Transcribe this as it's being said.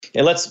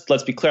And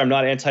let's be clear, I'm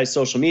not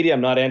anti-social media. I'm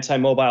not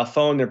anti-mobile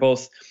phone. They're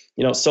both,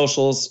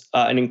 social's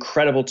an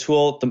incredible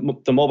tool.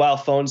 The mobile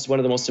phone is one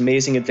of the most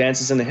amazing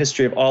advances in the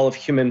history of all of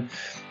human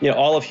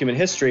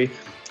history.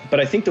 But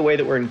I think the way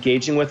that we're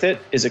engaging with it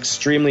is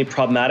extremely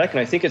problematic. And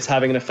I think it's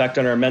having an effect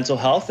on our mental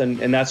health.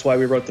 And that's why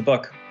we wrote the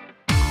book.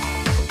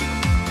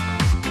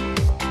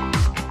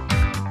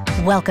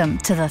 Welcome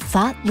to the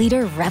Thought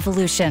Leader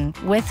Revolution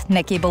with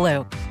Nikki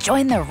Ballou.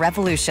 Join the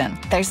revolution.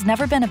 There's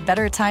never been a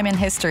better time in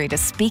history to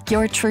speak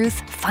your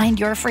truth, find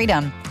your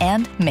freedom,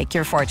 and make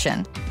your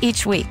fortune.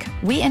 Each week,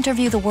 we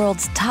interview the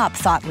world's top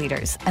thought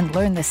leaders and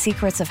learn the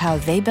secrets of how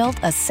they built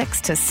a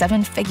 6 to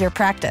 7 figure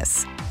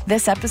practice.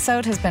 This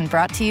episode has been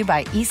brought to you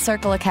by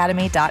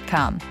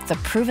eCircleAcademy.com, the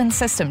proven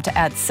system to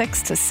add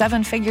 6 to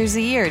 7 figures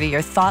a year to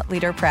your thought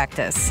leader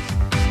practice.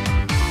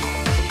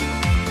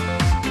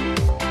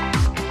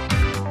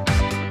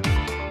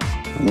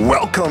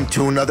 Welcome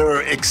to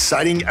another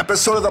exciting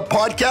episode of the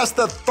podcast,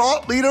 The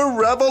Thought Leader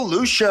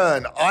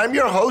Revolution. I'm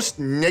your host,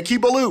 Nikki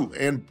Ballou,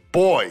 and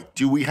boy,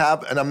 do we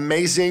have an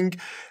amazing,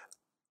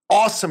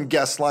 awesome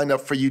guest lined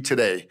up for you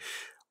today.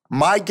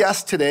 My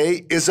guest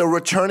today is a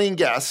returning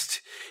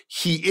guest.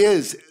 He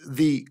is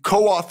the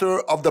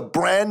co-author of the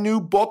brand new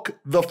book,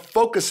 The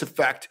Focus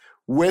Effect,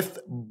 with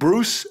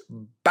Bruce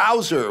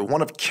Bowser,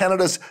 one of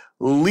Canada's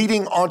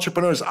leading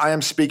entrepreneurs. I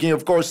am speaking,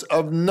 of course,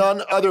 of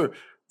none other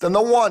than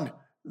the one,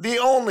 the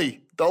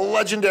only, the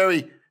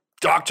legendary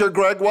Dr.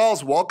 Greg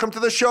Wells. Welcome to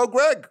the show,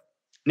 Greg.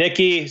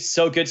 Nikki,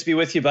 so good to be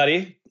with you,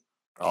 buddy.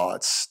 Oh,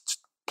 it's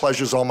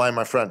pleasure's all mine,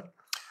 my friend.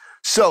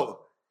 So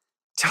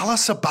tell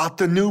us about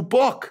the new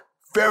book.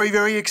 Very,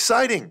 very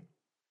exciting.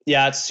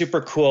 Yeah, it's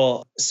super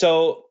cool.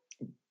 So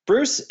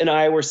Bruce and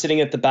I were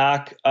sitting at the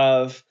back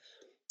of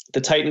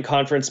the Titan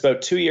conference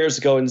about 2 years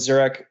ago in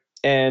Zurich,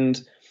 and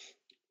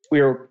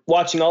we were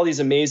watching all these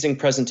amazing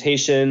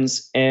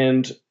presentations,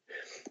 and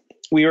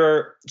we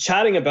were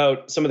chatting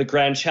about some of the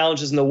grand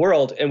challenges in the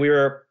world, and we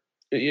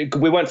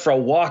went for a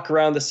walk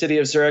around the city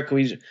of Zurich.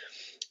 We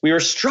were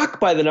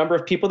struck by the number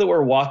of people that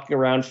were walking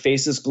around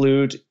faces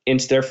glued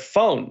into their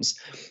phones.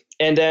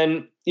 And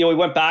then, we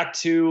went back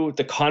to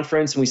the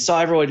conference and we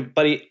saw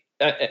everybody.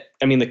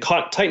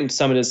 The Titan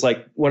Summit is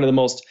like one of the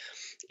most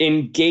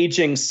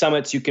engaging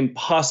summits you can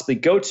possibly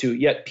go to,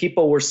 yet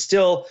people were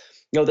still,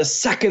 the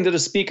second that a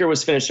speaker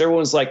was finished, everyone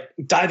was like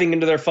diving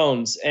into their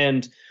phones.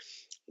 And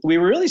we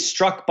were really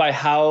struck by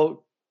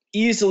how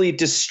easily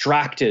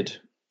distracted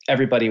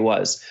everybody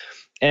was.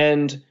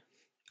 And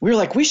we were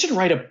like, we should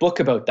write a book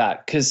about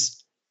that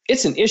because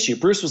it's an issue.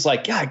 Bruce was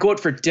like, yeah, I go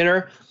out for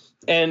dinner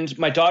and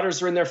my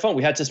daughters are in their phone.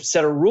 We had to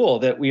set a rule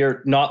that we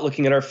are not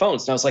looking at our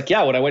phones. And I was like,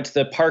 yeah, when I went to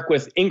the park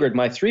with Ingrid,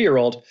 my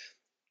 3-year-old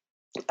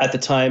at the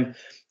time,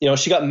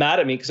 she got mad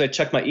at me because I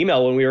checked my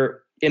email when we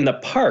were in the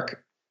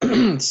park.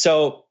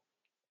 So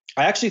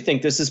I actually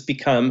think this has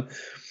become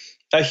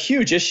a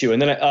huge issue.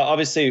 And then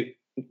obviously,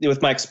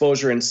 with my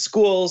exposure in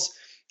schools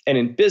and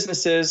in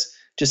businesses,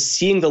 just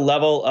seeing the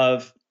level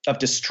of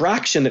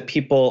distraction that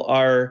people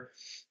are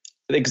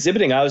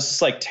exhibiting, I was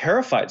just like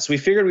terrified. So we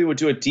figured we would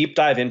do a deep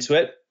dive into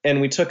it. And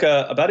we took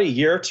about a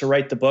year to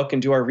write the book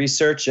and do our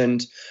research.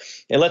 And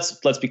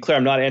let's be clear,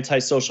 I'm not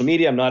anti-social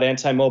media. I'm not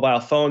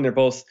anti-mobile phone. They're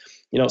both,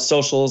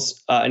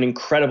 social's an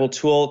incredible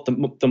tool.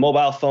 The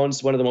mobile phone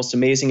is one of the most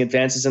amazing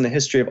advances in the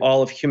history of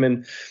all of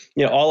human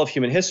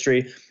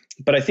history.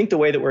 But I think the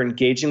way that we're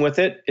engaging with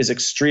it is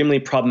extremely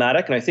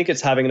problematic. And I think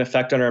it's having an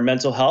effect on our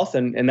mental health.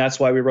 And that's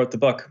why we wrote the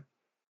book.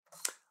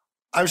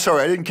 I'm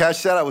sorry, I didn't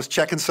catch that. I was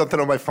checking something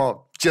on my phone.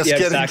 Just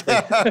kidding. Exactly.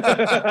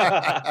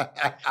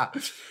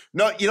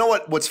 No, you know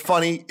what? What's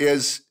funny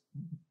is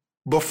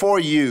before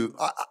you,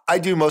 I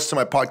do most of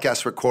my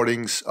podcast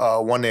recordings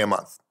 1 day a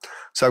month.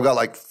 So I've got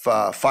like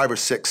 5 or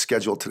 6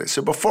 scheduled today.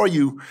 So before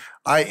you,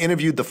 I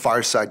interviewed the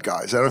Fireside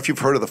guys. I don't know if you've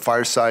heard of the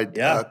Fireside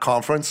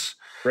conference.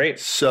 Great.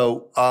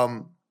 So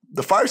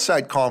the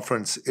Fireside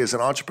Conference is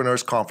an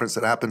entrepreneurs conference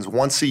that happens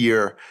once a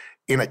year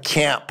in a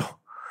camp,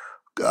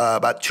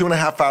 about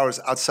 2.5 hours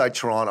outside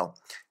Toronto.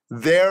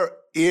 There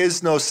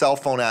is no cell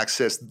phone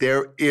access.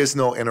 There is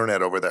no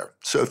internet over there.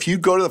 So if you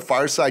go to the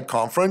Fireside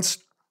Conference,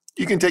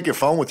 you can take your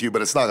phone with you,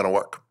 but it's not going to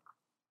work.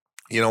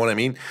 You know what I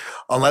mean?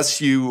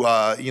 Unless you,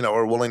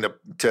 are willing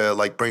to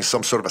like bring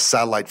some sort of a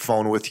satellite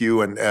phone with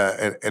you and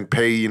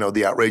pay,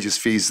 the outrageous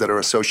fees that are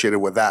associated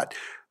with that.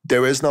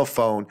 There is no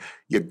phone.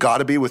 You got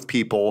to be with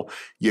people.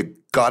 You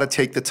got to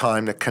take the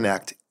time to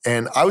connect.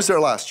 And I was there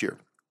last year.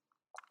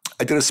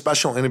 I did a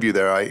special interview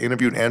there. I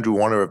interviewed Andrew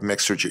Warner of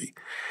Mixergy.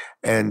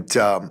 And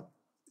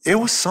it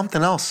was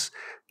something else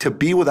to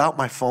be without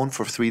my phone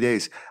for 3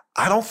 days.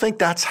 I don't think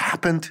that's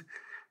happened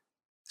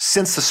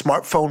since the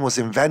smartphone was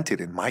invented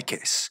in my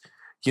case.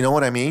 You know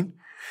what I mean?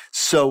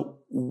 So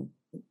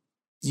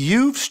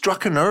you've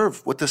struck a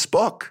nerve with this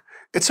book.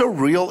 It's a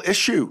real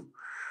issue.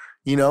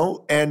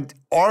 And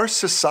our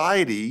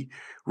society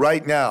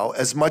right now,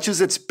 as much as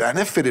it's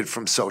benefited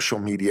from social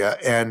media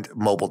and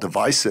mobile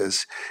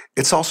devices,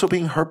 it's also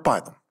being hurt by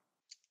them.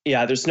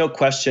 Yeah, there's no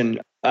question.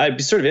 I'd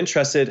be sort of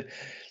interested,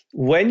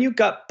 When you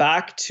got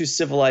back to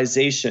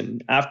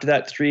civilization after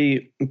that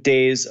 3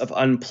 days of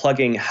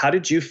unplugging, how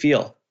did you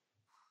feel?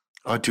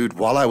 Oh, dude,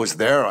 while I was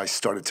there, I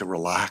started to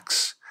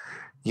relax.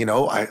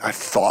 I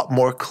thought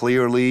more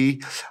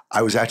clearly.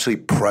 I was actually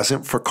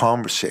present for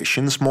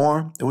conversations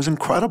more. It was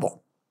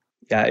incredible.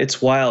 Yeah,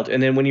 it's wild.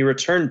 And then when you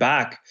return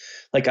back,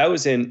 like I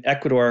was in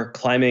Ecuador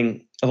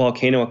climbing a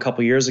volcano a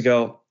couple years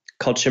ago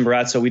called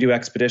Chimborazo. We do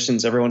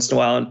expeditions every once in a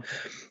while. And,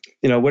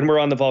 when we're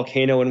on the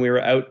volcano and we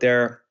were out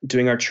there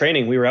doing our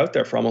training, we were out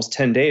there for almost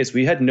 10 days.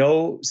 We had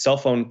no cell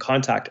phone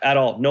contact at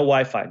all, no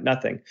Wi-Fi,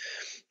 nothing,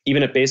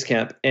 even at base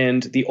camp.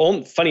 And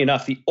funny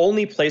enough, the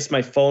only place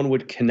my phone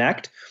would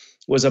connect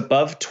was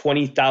above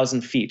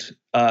 20,000 feet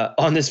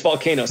on this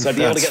volcano. So I'd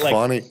be able to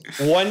get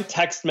one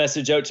text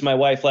message out to my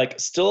wife,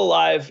 like still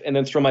alive, and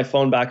then throw my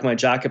phone back in my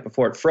jacket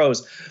before it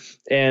froze.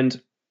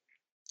 And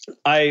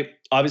I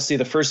obviously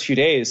the first few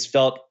days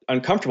felt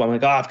uncomfortable. I'm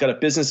like, I've got a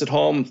business at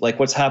home. Like,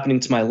 what's happening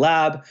to my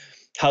lab?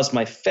 How's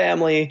my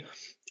family?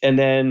 And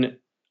then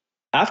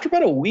after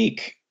about a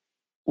week,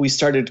 we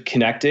started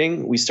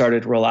connecting. We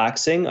started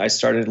relaxing. I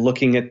started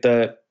looking at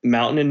the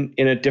mountain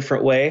in a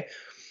different way.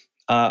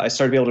 I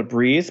started to be able to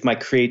breathe. My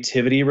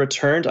creativity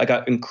returned. I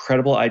got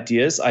incredible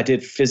ideas. I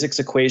did physics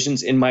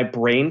equations in my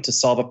brain to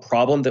solve a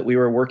problem that we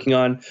were working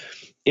on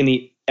in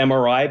the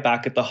MRI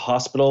back at the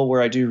hospital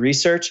where I do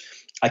research.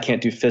 I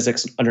can't do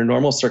physics under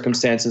normal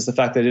circumstances. The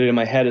fact that I did it in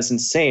my head is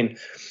insane.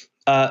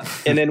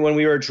 And then when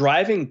we were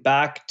driving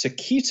back to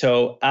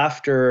Quito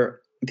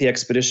after the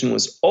expedition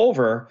was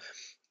over,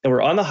 and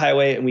we're on the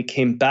highway and we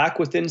came back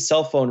within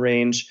cell phone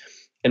range,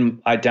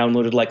 and I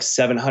downloaded like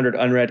 700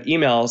 unread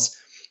emails,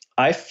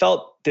 I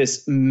felt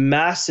this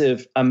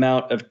massive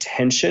amount of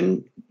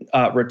tension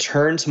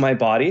return to my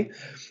body.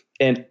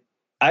 And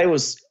I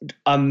was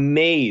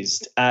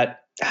amazed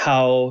at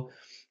how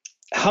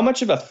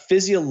much of a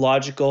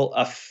physiological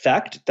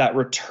effect that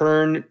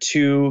return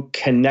to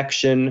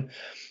connection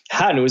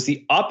had. And it was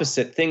the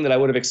opposite thing that I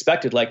would have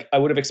expected. Like I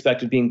would have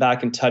expected being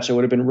back in touch, I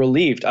would have been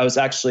relieved.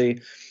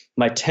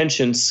 My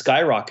tension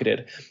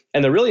skyrocketed.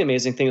 And the really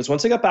amazing thing is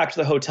once I got back to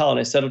the hotel and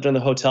I settled in the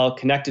hotel,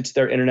 connected to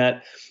their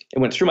internet,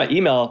 and went through my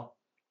email,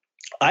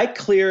 I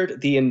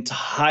cleared the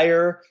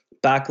entire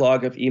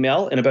backlog of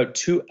email in about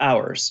 2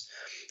 hours.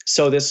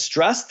 So this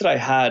stress that I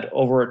had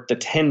over the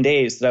 10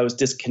 days that I was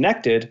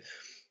disconnected,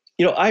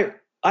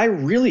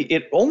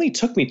 it only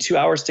took me 2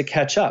 hours to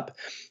catch up.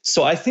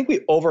 So I think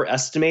we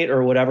overestimate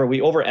we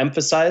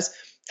overemphasize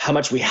how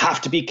much we have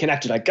to be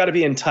connected. I got to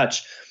be in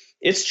touch.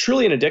 It's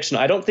truly an addiction.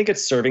 I don't think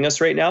it's serving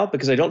us right now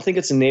because I don't think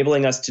it's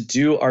enabling us to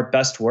do our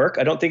best work.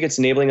 I don't think it's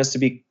enabling us to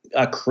be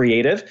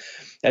creative.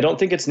 I don't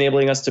think it's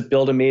enabling us to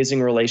build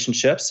amazing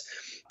relationships.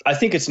 I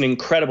think it's an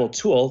incredible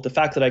tool. The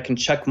fact that I can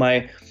check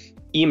my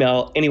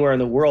email anywhere in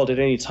the world at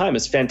any time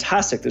is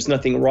fantastic. There's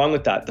nothing wrong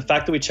with that. The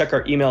fact that we check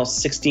our email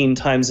 16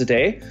 times a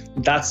day,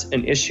 that's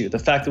an issue. The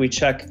fact that we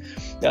check,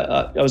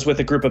 I was with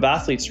a group of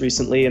athletes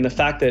recently, and the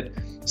fact that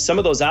some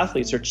of those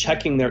athletes are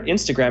checking their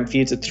Instagram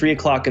feeds at 3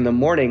 o'clock in the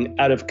morning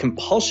out of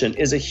compulsion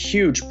is a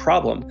huge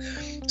problem.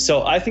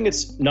 So I think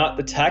it's not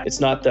the tech,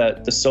 it's not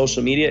the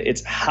social media,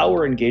 it's how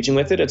we're engaging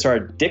with it, it's our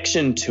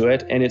addiction to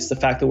it, and it's the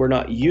fact that we're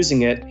not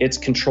using it, it's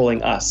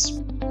controlling us.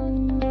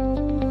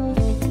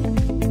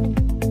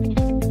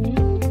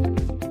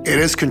 It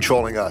is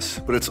controlling us,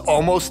 but it's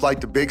almost like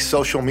the big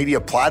social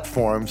media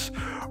platforms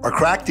are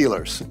crack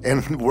dealers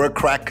and we're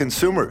crack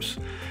consumers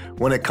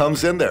when it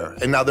comes in there.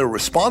 And now they're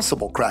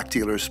responsible crack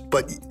dealers.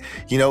 But,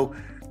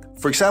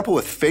 for example,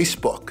 with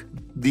Facebook,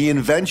 the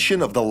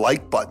invention of the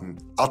like button,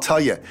 I'll tell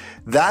you,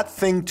 that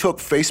thing took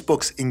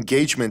Facebook's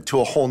engagement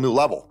to a whole new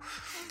level.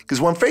 Because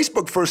when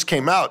Facebook first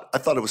came out, I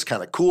thought it was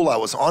kind of cool. I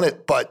was on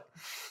it, but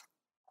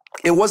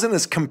it wasn't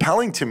as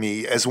compelling to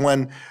me as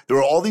when there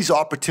were all these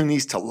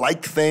opportunities to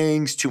like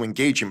things, to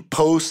engage in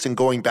posts and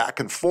going back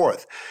and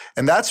forth.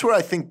 And that's where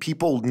I think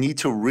people need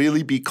to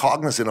really be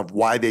cognizant of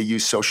why they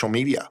use social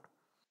media.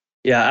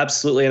 Yeah,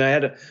 absolutely. And I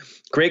had a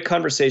great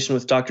conversation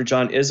with Dr.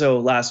 John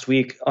Izzo last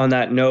week on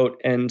that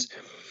note. And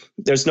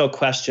there's no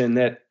question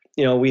that,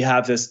 we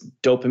have this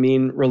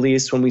dopamine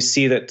release when we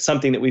see that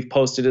something that we've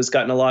posted has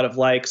gotten a lot of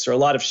likes or a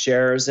lot of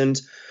shares.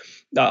 And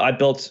I'm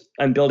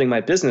building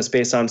my business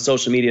based on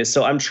social media.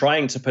 So I'm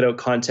trying to put out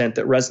content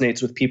that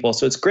resonates with people.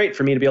 So it's great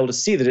for me to be able to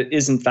see that it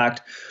is in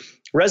fact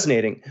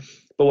resonating.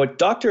 But what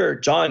Dr.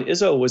 John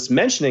Izzo was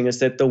mentioning is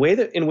that the way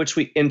that in which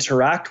we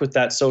interact with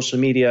that social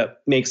media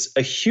makes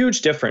a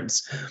huge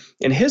difference.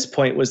 And his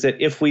point was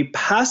that if we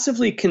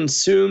passively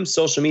consume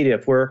social media,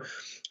 if we're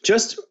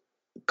just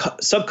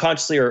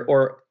subconsciously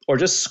or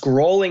just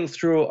scrolling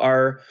through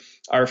our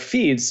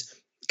feeds,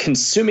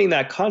 consuming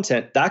that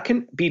content, that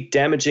can be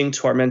damaging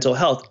to our mental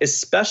health,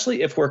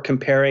 especially if we're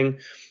comparing,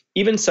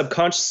 even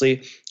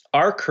subconsciously,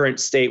 our current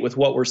state with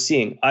what we're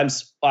seeing. I'm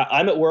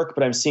at work,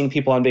 but I'm seeing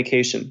people on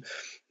vacation.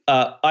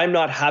 I'm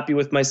not happy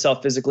with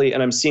myself physically,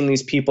 and I'm seeing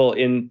these people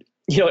in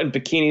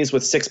bikinis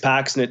with six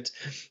packs,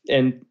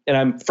 and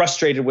I'm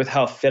frustrated with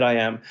how fit I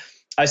am.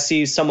 I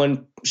see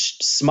someone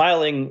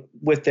smiling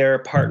with their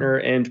partner,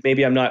 and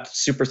maybe I'm not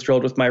super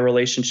thrilled with my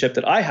relationship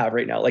that I have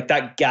right now. Like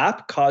that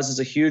gap causes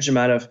a huge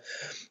amount of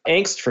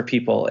angst for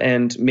people,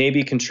 and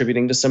maybe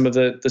contributing to some of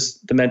the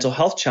mental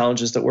health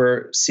challenges that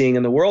we're seeing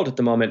in the world at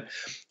the moment.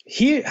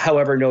 He,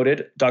 however,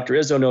 Dr.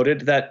 Izzo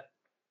noted that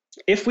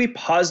if we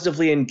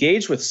positively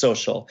engage with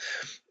social,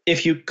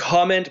 if you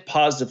comment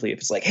positively, if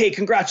it's like, hey,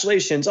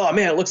 congratulations. Oh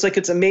man, it looks like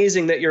it's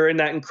amazing that you're in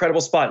that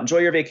incredible spot. Enjoy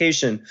your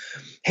vacation.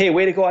 Hey,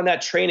 way to go on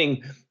that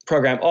training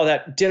program. Oh,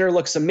 that dinner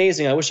looks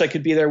amazing. I wish I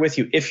could be there with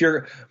you. If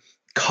you're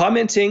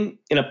commenting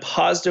in a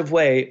positive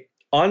way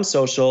on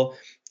social,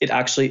 it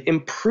actually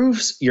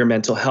improves your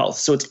mental health.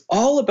 So it's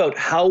all about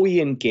how we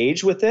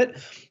engage with it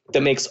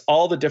that makes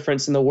all the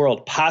difference in the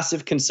world.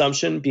 Passive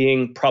consumption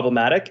being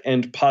problematic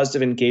and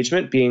positive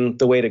engagement being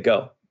the way to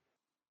go.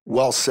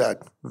 Well said.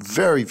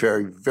 Very,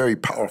 very, very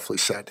powerfully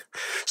said.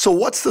 So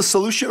what's the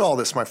solution to all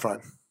this, my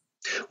friend?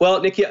 Well,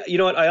 Nicky, you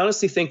know what? I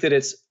honestly think that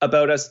it's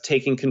about us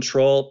taking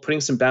control, putting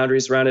some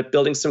boundaries around it,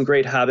 building some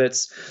great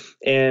habits,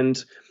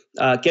 and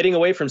getting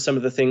away from some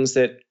of the things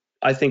that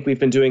I think we've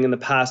been doing in the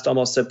past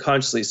almost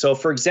subconsciously. So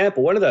for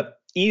example, one of the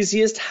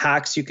easiest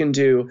hacks you can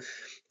do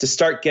to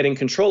start getting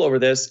control over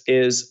this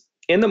is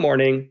in the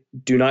morning,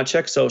 do not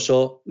check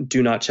social,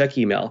 do not check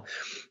email.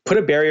 Put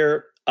a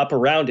barrier up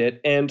around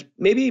it and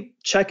maybe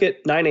check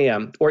it 9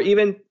 a.m. or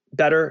even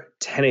better,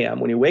 10 a.m.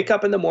 When you wake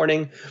up in the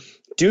morning,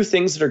 do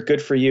things that are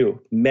good for you.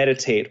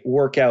 Meditate,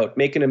 work out,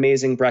 make an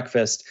amazing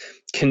breakfast,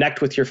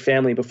 connect with your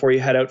family before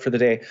you head out for the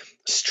day.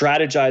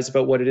 Strategize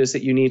about what it is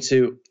that you need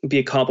to be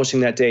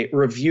accomplishing that day.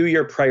 Review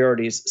your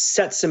priorities,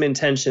 set some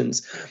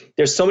intentions.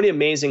 There's so many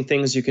amazing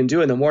things you can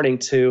do in the morning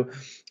to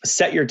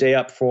set your day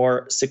up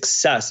for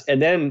success.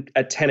 And then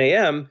at 10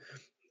 a.m.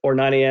 or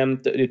 9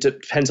 a.m., it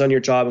depends on your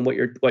job and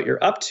what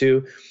you're up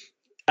to.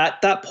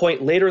 At that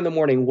point, later in the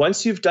morning,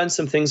 once you've done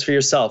some things for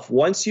yourself,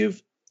 once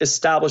you've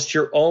established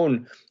your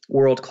own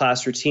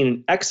world-class routine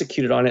and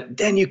executed on it,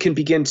 then you can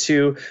begin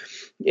to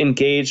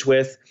engage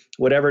with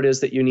whatever it is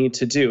that you need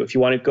to do. If you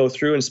want to go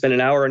through and spend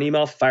an hour on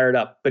email, fire it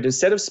up. But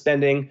instead of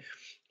spending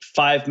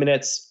 5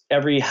 minutes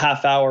every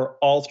half hour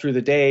all through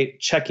the day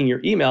checking your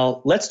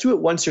email, let's do it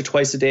once or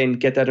twice a day and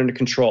get that under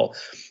control.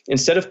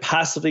 Instead of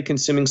passively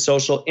consuming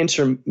social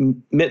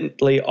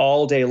intermittently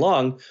all day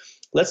long,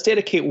 let's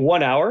dedicate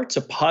 1 hour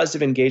to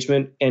positive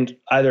engagement and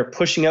either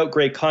pushing out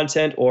great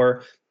content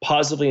or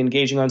positively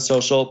engaging on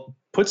social.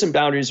 Put some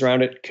boundaries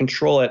around it,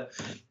 control it,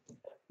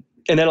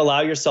 and then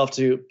allow yourself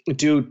to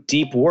do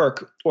deep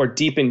work or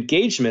deep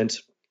engagement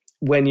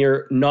when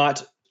you're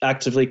not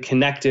actively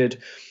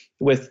connected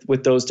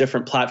with those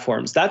different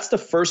platforms. That's the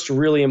first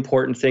really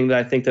important thing that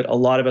I think that a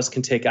lot of us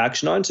can take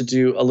action on to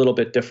do a little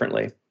bit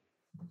differently.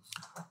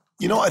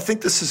 You know, I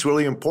think this is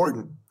really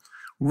important.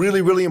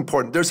 Really, really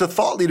important. There's a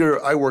thought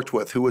leader I worked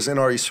with who was in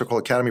our eCircle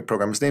Academy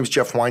program. His name's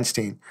Jeff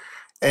Weinstein.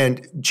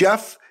 And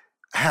Jeff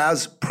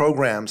has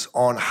programs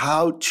on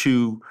how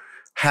to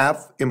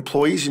have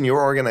employees in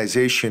your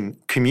organization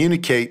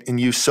communicate and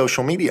use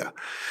social media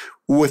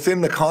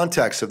within the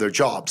context of their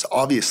jobs,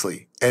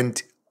 obviously.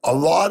 And a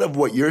lot of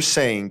what you're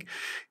saying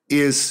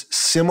is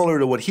similar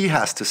to what he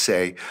has to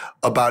say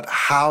about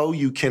how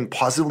you can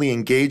positively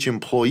engage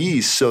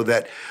employees so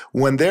that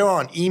when they're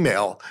on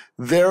email,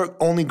 they're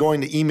only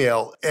going to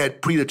email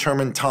at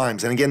predetermined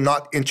times. And again,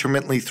 not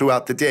intermittently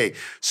throughout the day.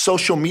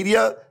 Social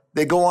media,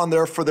 they go on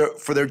there for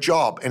their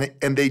job,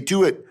 and they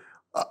do it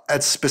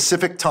at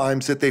specific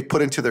times that they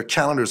put into their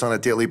calendars on a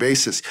daily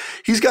basis.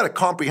 He's got a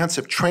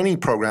comprehensive training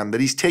program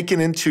that he's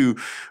taken into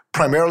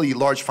primarily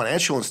large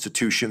financial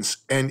institutions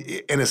and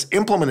is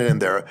implemented in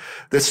there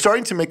that's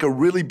starting to make a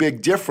really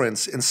big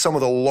difference in some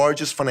of the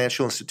largest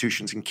financial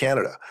institutions in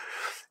Canada.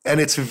 And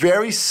it's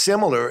very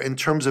similar in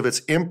terms of its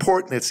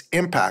import and its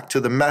impact to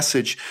the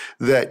message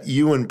that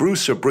you and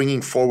Bruce are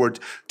bringing forward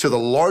to the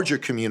larger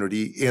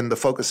community in the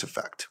Focus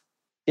Effect.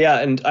 Yeah,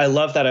 and I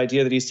love that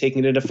idea that he's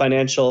taking it into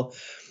financial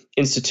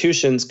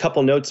institutions.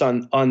 Couple notes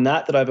on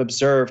that I've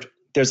observed.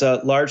 There's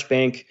a large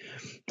bank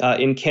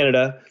in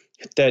Canada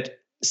that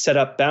set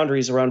up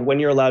boundaries around when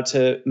you're allowed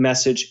to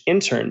message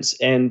interns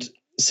and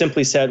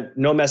simply said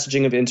no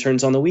messaging of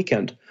interns on the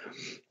weekend,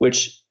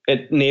 which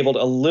enabled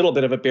a little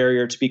bit of a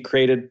barrier to be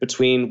created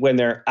between when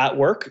they're at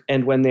work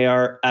and when they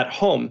are at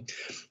home.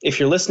 If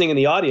you're listening in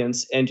the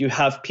audience and you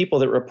have people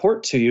that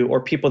report to you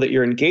or people that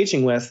you're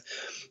engaging with,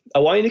 I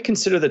want you to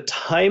consider the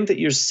time that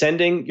you're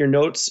sending your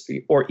notes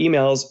or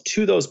emails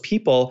to those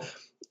people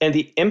and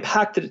the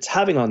impact that it's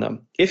having on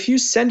them. If you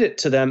send it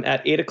to them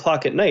at 8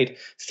 o'clock at night,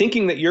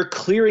 thinking that you're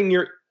clearing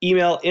your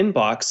email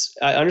inbox,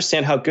 I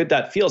understand how good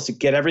that feels to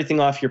get everything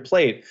off your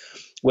plate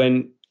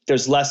when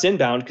there's less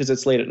inbound because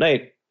it's late at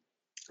night.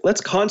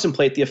 Let's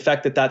contemplate the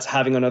effect that that's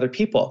having on other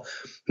people.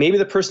 Maybe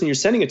the person you're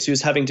sending it to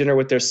is having dinner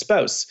with their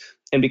spouse.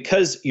 And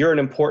because you're an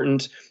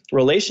important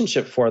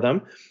relationship for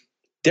them,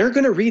 they're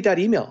going to read that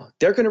email.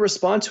 They're going to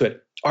respond to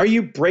it. Are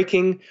you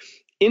breaking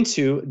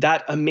into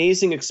that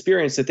amazing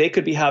experience that they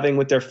could be having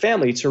with their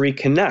family to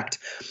reconnect?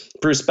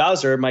 Bruce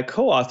Bowser, my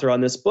co-author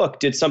on this book,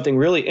 did something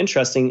really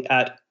interesting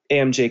at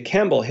AMJ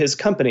Campbell, his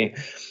company,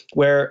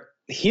 where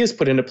he has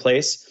put into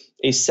place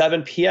a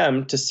 7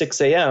 p.m. to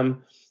 6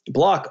 a.m.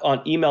 block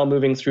on email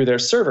moving through their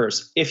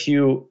servers.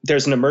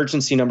 There's an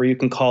emergency number you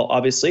can call,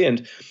 obviously,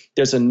 and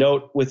there's a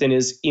note within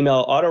his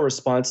email auto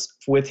response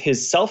with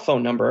his cell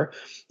phone number.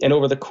 And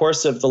over the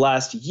course of the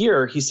last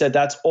year, he said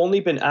that's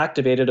only been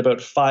activated about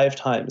 5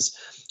 times.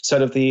 So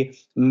out of the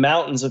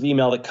mountains of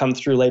email that come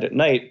through late at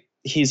night,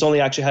 he's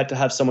only actually had to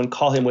have someone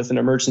call him with an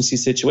emergency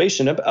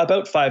situation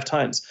about 5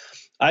 times.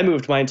 I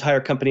moved my entire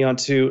company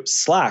onto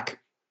Slack,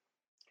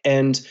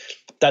 and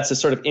that's a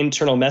sort of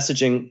internal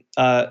messaging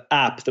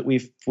app that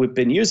we've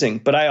been using.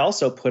 But I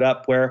also put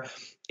up where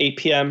 8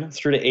 p.m.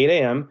 through to 8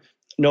 a.m.,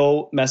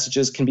 no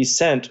messages can be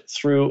sent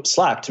through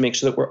Slack to make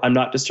sure that I'm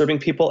not disturbing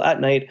people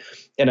at night,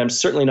 and I'm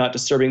certainly not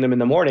disturbing them in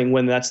the morning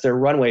when that's their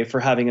runway for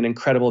having an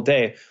incredible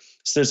day.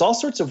 So there's all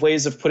sorts of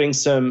ways of putting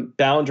some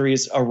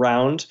boundaries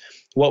around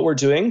what we're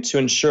doing to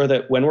ensure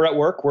that when we're at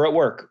work, we're at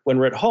work. When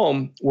we're at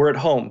home, we're at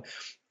home.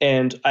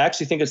 And I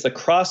actually think it's the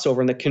crossover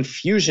and the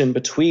confusion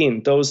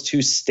between those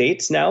two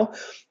states now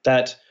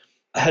that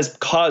has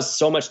caused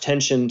so much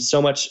tension,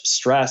 so much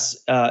stress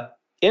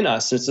in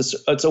us.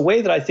 It's a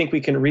way that I think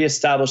we can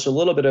reestablish a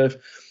little bit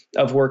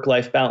of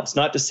work-life balance.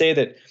 Not to say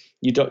that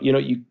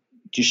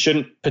you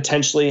shouldn't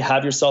potentially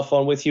have your cell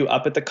phone with you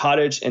up at the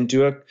cottage and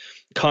do a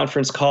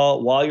conference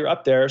call while you're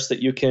up there so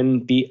that you can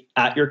be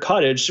at your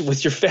cottage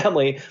with your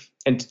family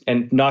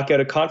and knock out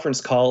a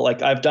conference call.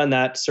 Like I've done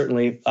that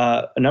certainly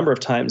a number of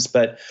times,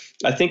 but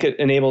I think it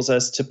enables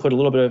us to put a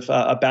little bit of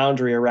a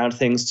boundary around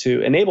things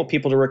to enable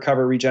people to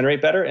recover,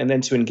 regenerate better, and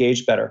then to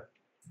engage better.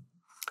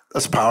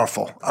 That's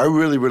powerful. I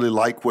really, really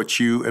like what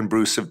you and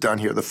Bruce have done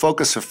here. The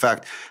Focus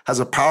Effect has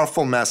a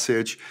powerful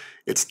message.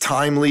 It's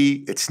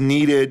timely. It's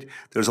needed.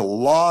 There's a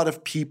lot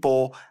of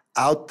people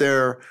out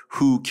there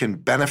who can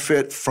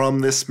benefit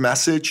from this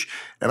message.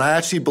 And I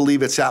actually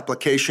believe its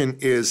application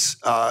is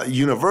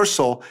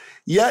universal.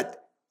 Yet,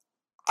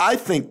 I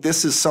think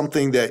this is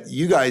something that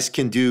you guys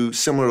can do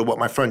similar to what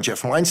my friend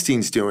Jeff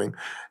Weinstein's doing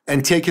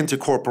and take into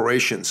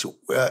corporations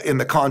in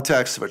the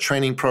context of a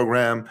training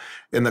program,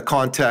 in the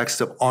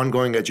context of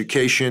ongoing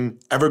education,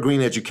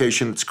 evergreen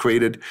education that's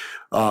created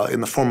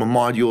in the form of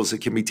modules that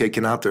can be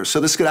taken out there. So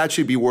this could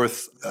actually be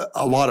worth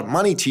a lot of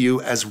money to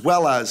you, as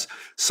well as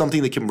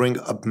something that can bring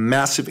a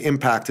massive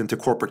impact into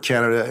corporate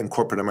Canada and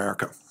corporate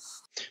America.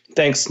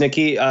 Thanks,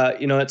 Nikki.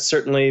 It's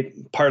certainly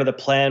part of the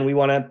plan. We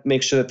want to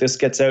make sure that this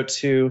gets out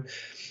to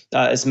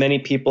as many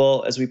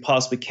people as we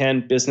possibly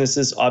can,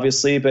 businesses,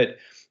 obviously, but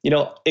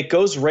it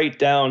goes right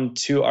down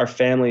to our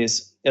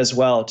families as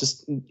well.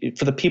 Just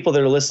for the people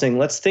that are listening,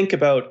 let's think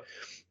about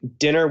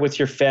dinner with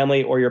your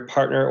family or your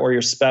partner or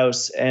your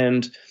spouse,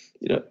 and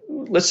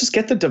let's just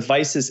get the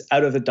devices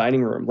out of the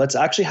dining room. Let's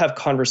actually have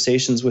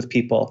conversations with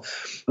people.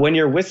 When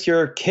you're with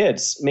your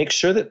kids, make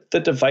sure that the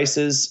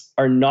devices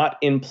are not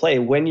in play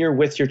when you're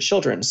with your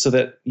children, so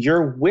that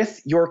you're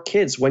with your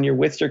kids when you're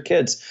with your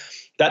kids.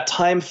 That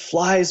time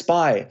flies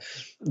by.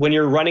 When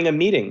you're running a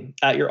meeting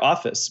at your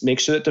office, make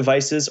sure that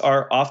devices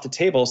are off the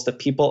table so that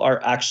people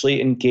are actually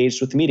engaged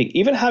with the meeting.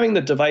 Even having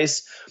the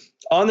device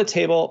on the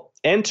table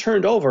and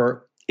turned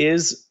over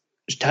has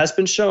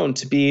been shown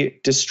to be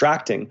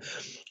distracting.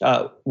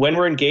 When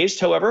we're engaged,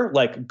 however,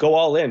 go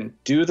all in,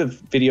 do the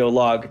video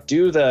log,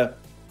 do the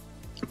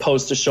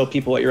post to show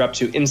people what you're up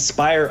to,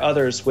 inspire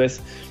others with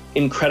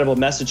incredible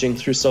messaging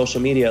through social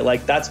media.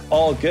 That's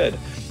all good.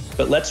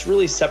 But let's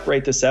really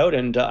separate this out.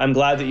 And I'm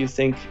glad that you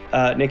think,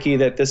 Nikki,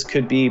 that this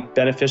could be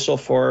beneficial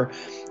for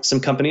some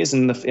companies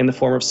in the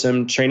form of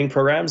some training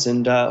programs.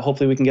 And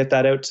hopefully we can get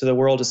that out to the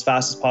world as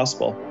fast as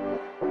possible.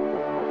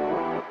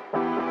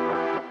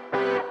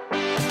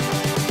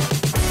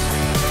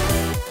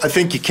 I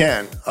think you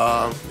can.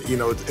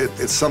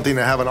 It's something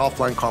to have an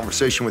offline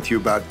conversation with you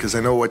about, because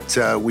I know what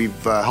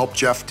we've helped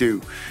Jeff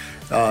do.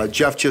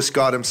 Jeff just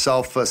got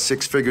himself a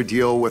 6-figure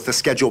deal with a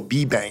Schedule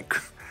B bank.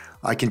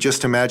 I can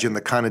just imagine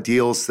the kind of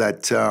deals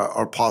that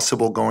are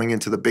possible going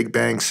into the big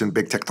banks and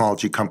big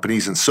technology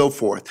companies and so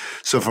forth.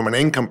 So from an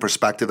income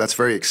perspective, that's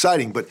very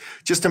exciting. But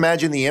just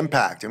imagine the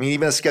impact. I mean,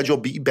 even a Schedule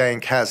B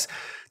bank has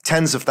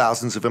tens of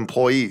thousands of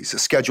employees. A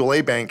Schedule A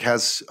bank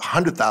has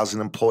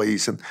 100,000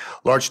 employees, and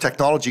large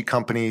technology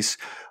companies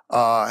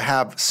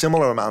have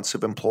similar amounts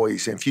of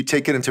employees. And if you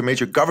take it into a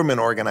major government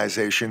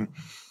organization,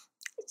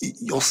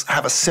 you'll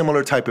have a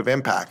similar type of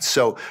impact.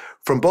 So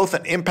from both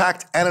an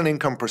impact and an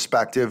income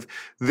perspective,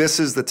 this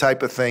is the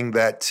type of thing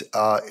that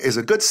is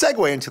a good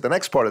segue into the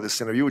next part of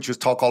this interview, which is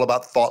talk all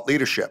about thought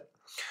leadership.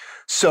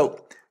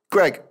 So,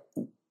 Greg,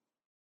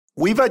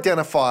 we've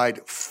identified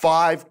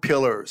 5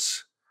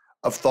 pillars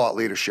of thought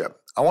leadership.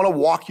 I want to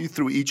walk you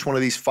through each one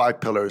of these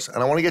 5 pillars,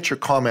 and I want to get your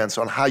comments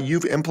on how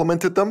you've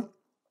implemented them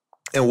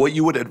and what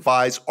you would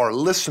advise our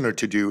listener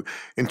to do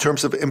in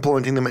terms of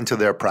implementing them into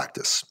their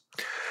practice.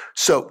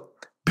 So,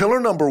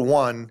 pillar number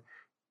 1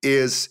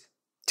 is,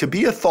 to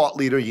be a thought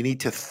leader, you need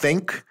to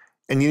think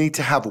and you need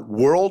to have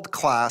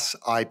world-class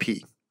IP.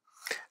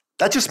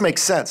 That just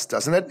makes sense,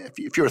 doesn't it?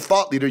 If you're a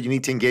thought leader, you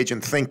need to engage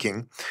in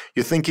thinking.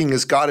 Your thinking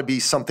has got to be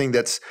something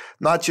that's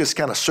not just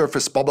kind of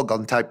surface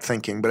bubblegum type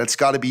thinking, but it's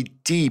got to be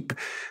deep,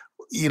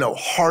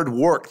 hard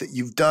work that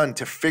you've done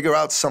to figure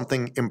out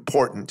something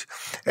important.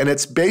 And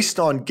it's based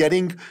on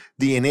getting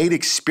the innate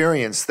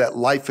experience that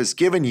life has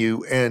given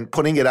you and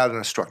putting it out in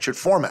a structured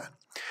format.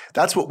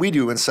 That's what we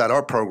do inside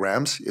our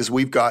programs is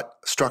we've got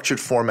structured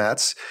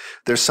formats.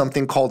 There's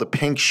something called a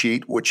pink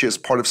sheet, which is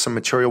part of some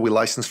material we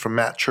licensed from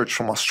Matt Church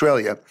from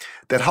Australia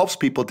that helps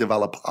people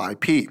develop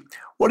IP.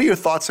 What are your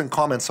thoughts and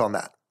comments on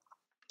that?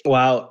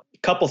 Wow.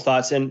 Couple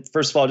thoughts. And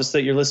first of all, just so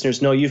that your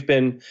listeners know, you've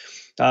been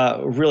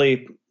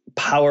really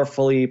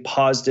powerfully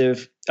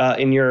positive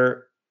in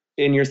your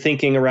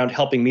thinking around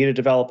helping me to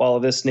develop all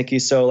of this, Nikki.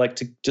 So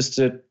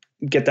to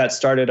get that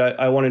started,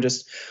 I want to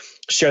just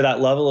share that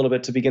love a little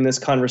bit to begin this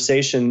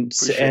conversation.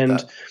 Appreciate and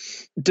that.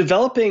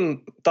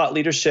 Developing thought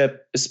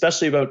leadership,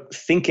 especially about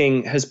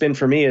thinking, has been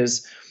for me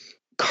is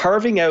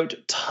carving out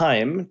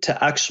time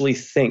to actually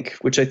think,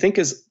 which I think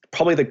is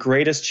probably the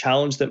greatest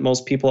challenge that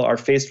most people are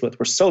faced with.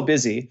 We're so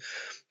busy.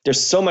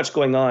 There's so much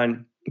going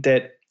on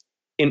that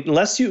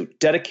unless you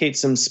dedicate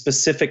some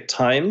specific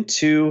time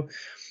to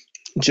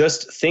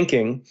just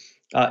thinking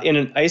in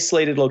an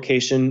isolated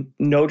location,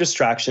 no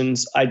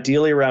distractions,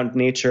 ideally around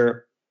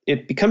nature,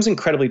 it becomes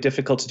incredibly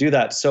difficult to do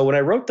that. So when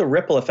I wrote The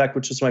Ripple Effect,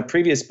 which was my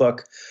previous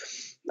book,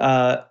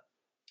 I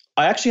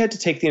actually had to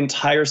take the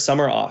entire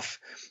summer off.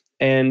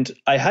 And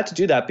I had to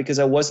do that because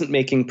I wasn't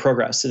making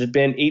progress. It had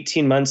been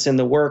 18 months in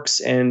the works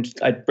and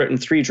I'd written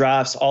 3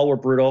 drafts. All were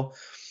brutal.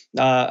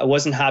 I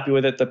wasn't happy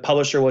with it. The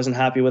publisher wasn't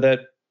happy with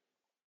it.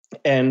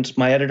 And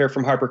my editor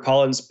from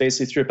HarperCollins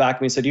basically threw it back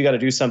at me and said, you got to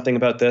do something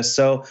about this.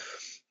 So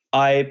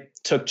I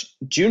took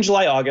June,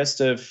 July,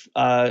 August of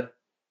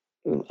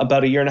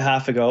about a year and a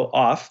half ago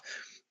off,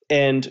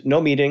 and no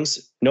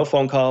meetings, no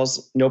phone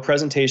calls, no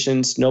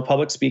presentations, no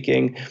public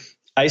speaking.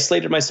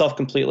 Isolated myself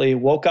completely,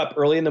 woke up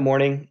early in the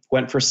morning,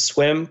 went for a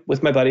swim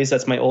with my buddies.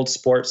 That's my old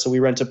sport. So we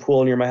rent a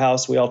pool near my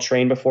house. We all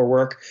train before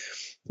work.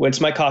 Went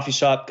to my coffee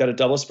shop, got a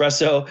double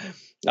espresso,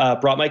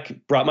 brought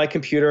my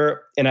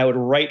computer, and I would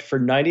write for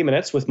 90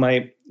 minutes with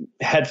my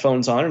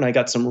headphones on. And I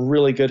got some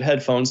really good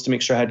headphones to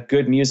make sure I had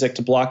good music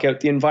to block out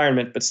the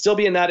environment, but still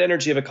be in that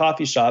energy of a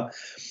coffee shop.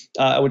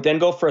 I would then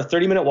go for a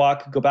 30-minute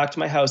walk, go back to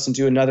my house and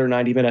do another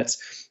 90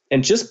 minutes.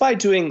 And just by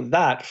doing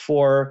that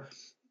for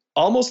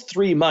almost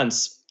 3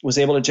 months, was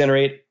able to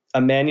generate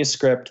a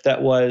manuscript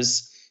that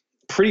was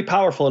pretty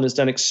powerful and has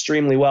done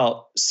extremely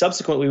well.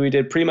 Subsequently, we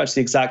did pretty much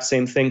the exact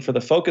same thing for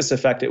The Focus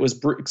Effect.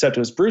 Except it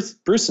was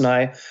Bruce and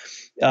I,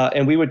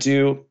 and we would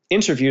do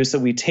interviews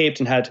that we taped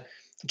and had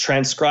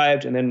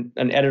transcribed, and then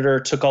an editor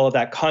took all of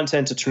that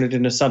content to turn it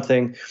into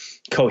something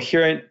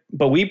coherent.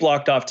 But we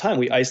blocked off time.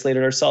 We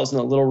isolated ourselves in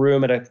a little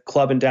room at a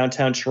club in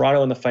downtown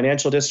Toronto in the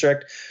financial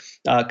district,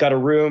 got a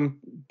room,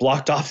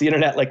 blocked off the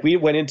internet. Like, we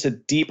went into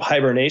deep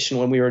hibernation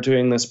when we were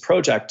doing this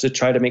project to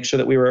try to make sure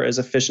that we were as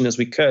efficient as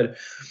we could.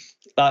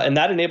 And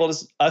that enabled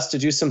us to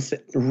do some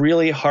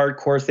really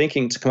hardcore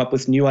thinking, to come up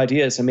with new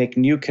ideas and make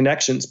new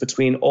connections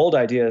between old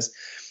ideas,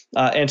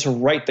 and to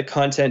write the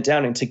content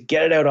down and to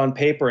get it out on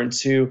paper and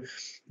to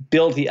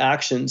build the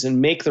actions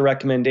and make the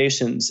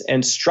recommendations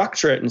and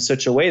structure it in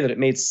such a way that it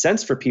made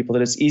sense for people,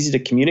 that it's easy to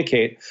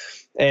communicate.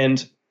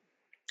 And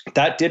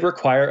that did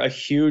require a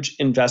huge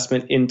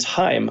investment in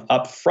time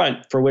up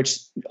front, for which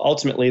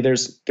ultimately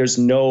there's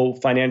no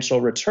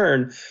financial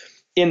return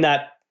in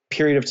that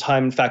period of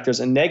time. In fact, there's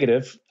a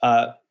negative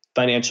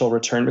financial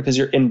return because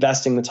you're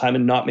investing the time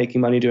and not making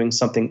money doing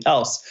something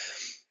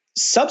else.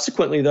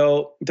 Subsequently,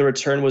 though, the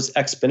return was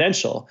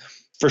exponential.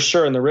 For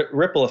sure, in the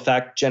ripple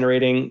effect,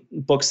 generating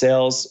book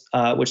sales,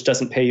 which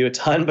doesn't pay you a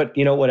ton, but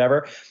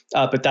whatever.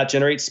 But that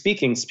generates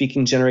speaking.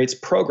 Speaking generates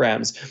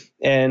programs,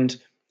 and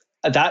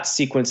that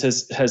sequence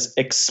has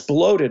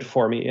exploded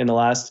for me in the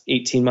last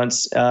 18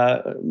 months,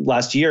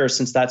 last year,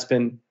 since that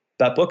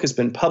book has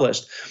been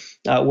published.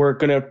 We're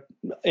going to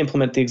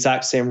implement the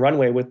exact same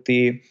runway with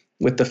the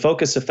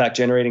focus effect,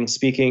 generating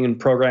speaking and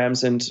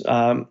programs, and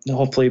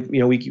hopefully,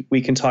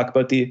 we can talk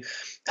about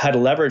how to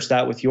leverage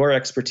that with your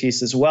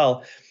expertise as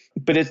well.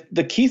 But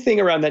the key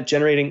thing around that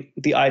generating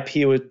the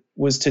IP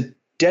was to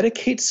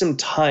dedicate some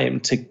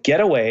time to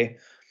get away,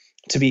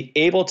 to be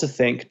able to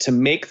think, to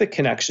make the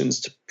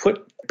connections, to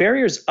put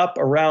barriers up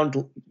around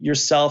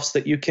yourself so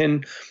that you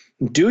can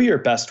do your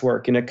best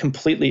work in a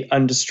completely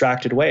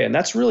undistracted way. And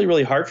that's really,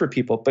 really hard for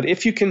people. But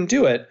if you can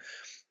do it,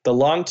 the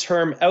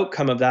long-term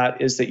outcome of that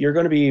is that you're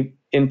going to be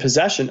in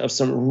possession of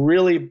some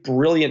really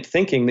brilliant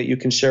thinking that you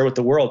can share with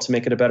the world to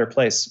make it a better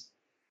place.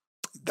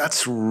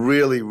 That's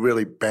really,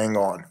 really bang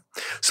on.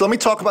 So let me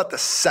talk about the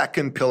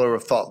second pillar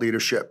of thought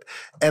leadership,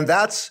 and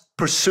that's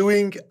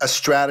pursuing a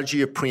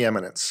strategy of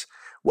preeminence.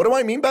 What do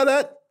I mean by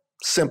that?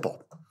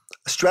 Simple.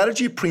 A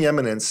strategy of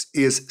preeminence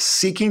is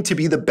seeking to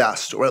be the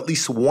best, or at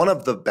least one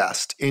of the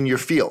best in your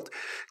field.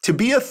 To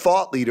be a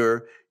thought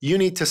leader, you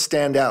need to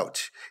stand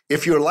out.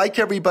 If you're like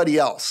everybody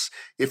else,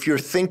 if your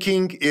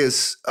thinking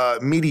is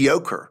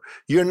mediocre,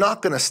 you're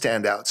not going to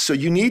stand out. So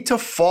you need to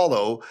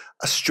follow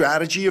a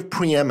strategy of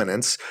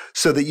preeminence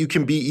so that you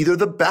can be either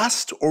the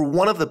best or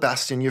one of the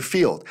best in your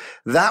field.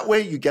 That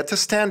way you get to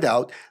stand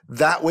out.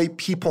 That way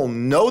people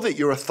know that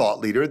you're a thought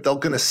leader. They're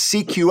going to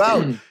seek you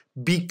out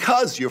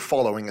because you're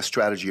following a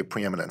strategy of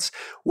preeminence.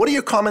 What are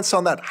your comments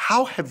on that?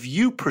 How have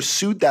you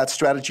pursued that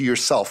strategy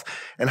yourself?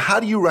 And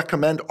how do you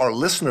recommend our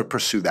listener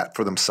pursue that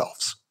for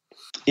themselves?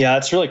 Yeah,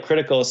 it's really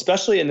critical,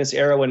 especially in this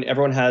era when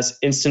everyone has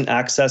instant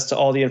access to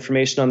all the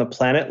information on the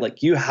planet.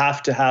 Like, you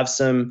have to have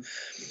some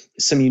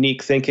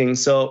unique thinking.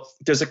 So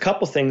there's a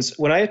couple things.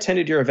 When I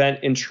attended your event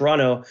in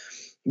Toronto,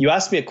 you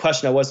asked me a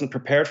question. I wasn't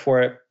prepared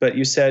for it, but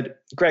you said,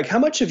 Greg, how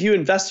much have you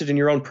invested in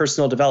your own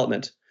personal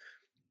development?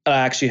 I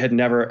actually had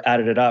never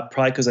added it up,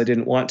 probably because I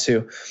didn't want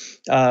to.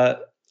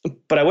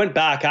 But I went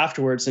back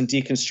afterwards and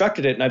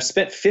deconstructed it, and I've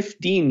spent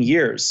 15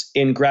 years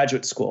in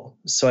graduate school.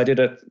 So I did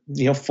a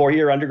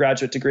 4-year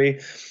undergraduate degree.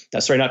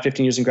 Sorry, not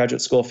 15 years in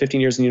graduate school, 15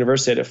 years in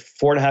university. I did a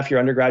 4.5-year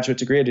undergraduate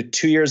degree. I did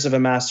 2 years of a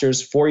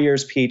master's, 4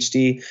 years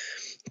PhD,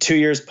 2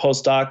 years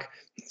postdoc,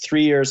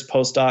 3 years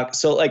postdoc.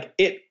 So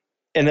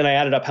and then I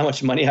added up how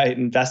much money I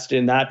invested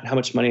in that and how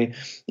much money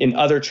in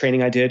other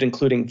training I did,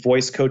 including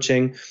voice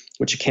coaching,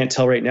 which you can't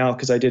tell right now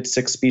because I did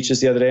 6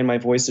 speeches the other day and my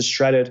voice is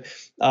shredded,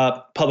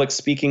 public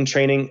speaking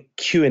training,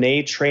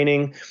 Q&A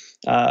training,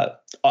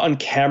 on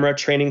camera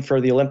training for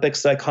the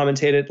Olympics that I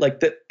commentated. Like,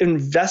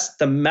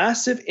 the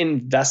massive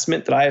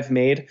investment that I have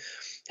made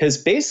has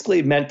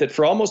basically meant that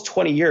for almost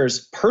 20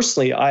 years,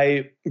 personally,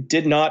 I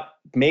did not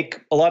make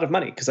a lot of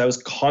money because I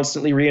was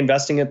constantly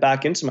reinvesting it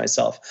back into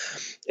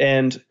myself.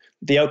 And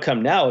the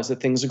outcome now is that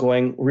things are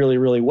going really,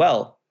 really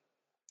well.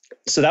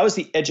 So that was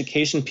the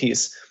education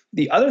piece.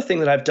 The other thing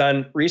that I've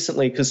done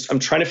recently, because I'm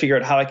trying to figure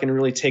out how I can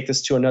really take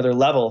this to another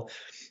level,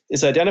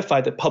 is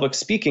identify that public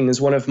speaking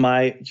is one of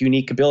my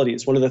unique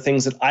abilities, one of the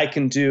things that I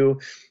can do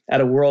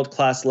at a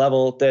world-class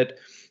level that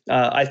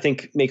I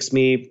think makes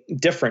me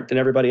different than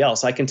everybody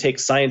else. I can take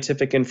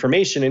scientific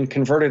information and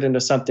convert it into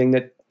something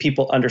that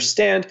people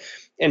understand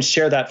and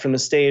share that from the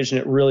stage, and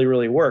it really,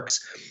 really works.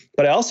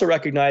 But I also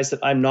recognize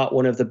that I'm not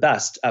one of the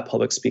best at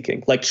public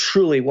speaking, like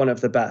truly one of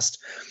the best.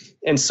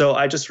 And so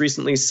I just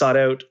recently sought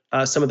out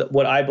some of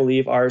what I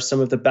believe are some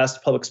of the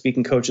best public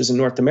speaking coaches in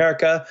North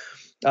America,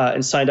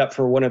 and signed up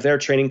for one of their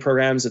training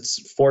programs.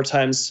 It's 4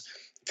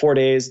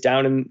 days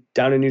down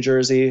in New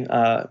Jersey.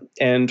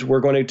 And we're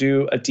going to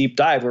do a deep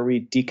dive where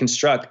we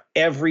deconstruct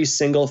every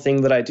single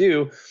thing that I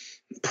do,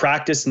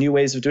 practice new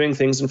ways of doing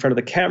things in front of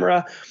the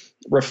camera,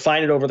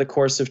 refine it over the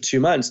course of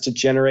 2 months to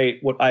generate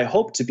what I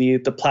hope to be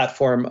the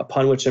platform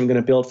upon which I'm going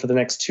to build for the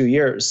next 2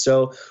 years.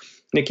 So,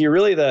 Nikki,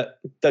 really the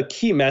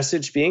key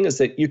message being is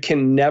that you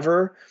can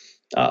never,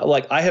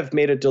 I have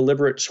made a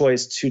deliberate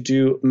choice to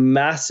do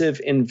massive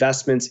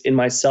investments in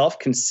myself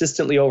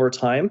consistently over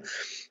time.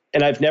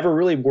 And I've never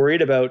really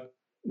worried about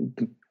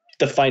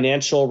the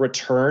financial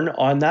return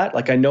on that.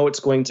 Like, I know it's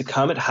going to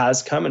come. It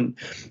has come. And,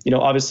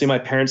 obviously my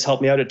parents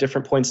helped me out at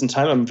different points in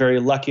time. I'm very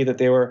lucky that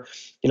they were,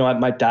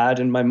 my dad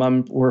and my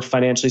mom were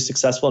financially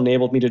successful,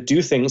 enabled me to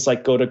do things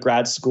like go to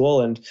grad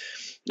school and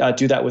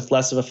do that with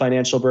less of a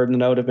financial burden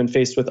than I would have been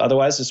faced with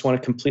otherwise. I just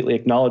want to completely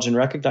acknowledge and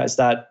recognize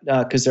that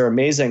because they're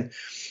amazing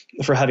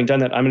for having done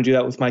that. I'm going to do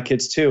that with my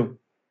kids too.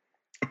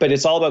 But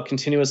it's all about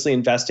continuously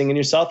investing in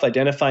yourself,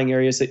 identifying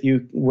areas that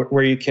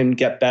where you can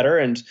get better,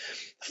 and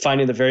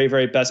finding the very,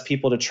 very best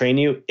people to train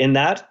you in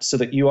that so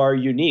that you are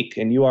unique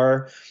and you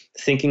are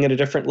thinking at a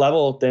different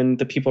level than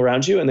the people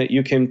around you, and that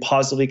you can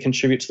positively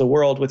contribute to the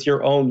world with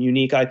your own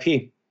unique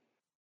IP.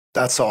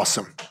 That's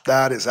awesome.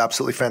 That is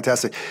absolutely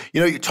fantastic.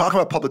 You're talking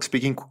about public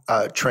speaking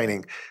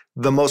training.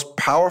 The most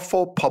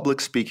powerful public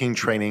speaking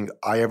training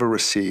I ever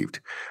received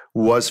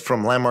was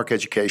from Landmark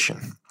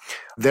Education.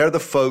 They're the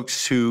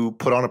folks who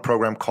put on a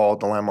program called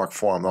the Landmark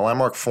Forum. The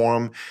Landmark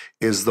Forum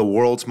is the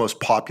world's most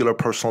popular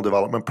personal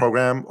development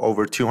program.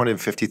 Over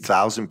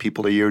 250,000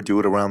 people a year do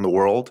it around the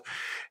world.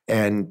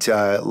 And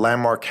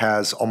Landmark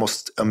has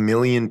almost 1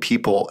 million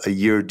people a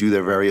year do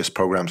their various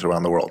programs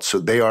around the world. So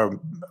they are a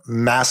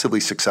massively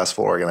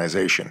successful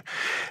organization.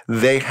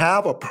 They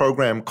have a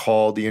program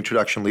called the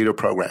Introduction Leader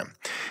Program.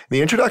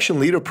 The Introduction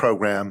Leader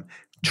Program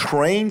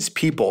trains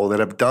people that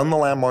have done the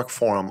Landmark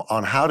Forum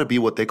on how to be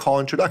what they call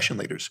introduction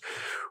leaders.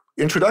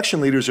 Introduction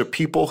leaders are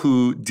people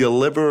who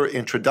deliver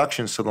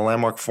introductions to the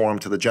Landmark Forum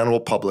to the general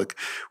public,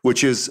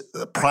 which is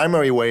the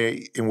primary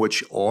way in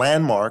which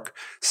Landmark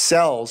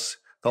sells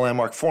the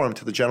Landmark Forum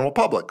to the general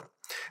public.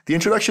 The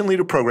Introduction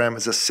Leader Program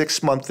is a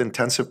 6-month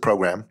intensive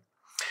program.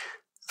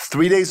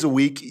 3 days a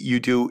week,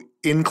 you do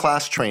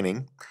in-class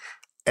training,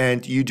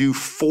 and you do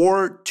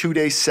 4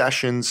 2-day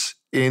sessions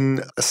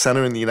in a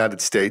center in the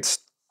United States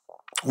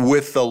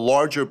with the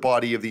larger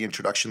body of the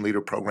Introduction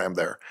Leader Program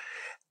there.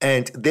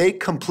 And they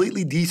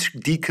completely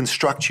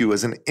deconstruct you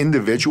as an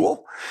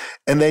individual,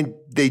 and then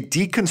they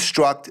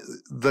deconstruct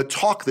the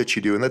talk that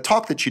you do. And the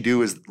talk that you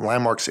do is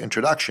Landmark's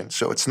introduction,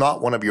 so it's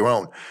not one of your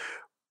own.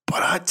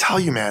 But I tell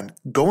you, man,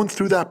 going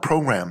through that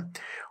program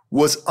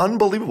was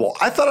unbelievable.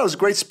 I thought I was a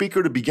great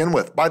speaker to begin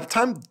with. By the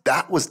time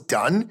that was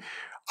done,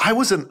 I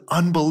was an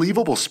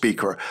unbelievable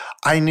speaker.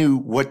 I knew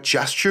what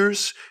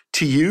gestures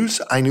to use.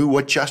 I knew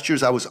what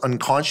gestures I was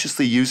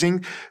unconsciously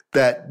using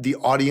that the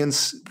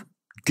audience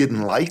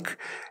didn't like.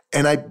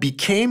 And I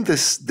became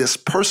this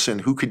person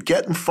who could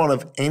get in front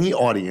of any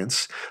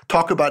audience,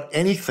 talk about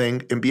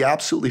anything, and be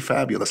absolutely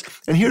fabulous.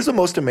 And here's the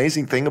most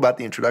amazing thing about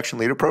the Introduction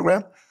Leader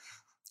Program.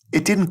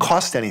 It didn't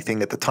cost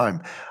anything at the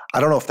time. I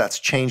don't know if that's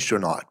changed or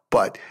not,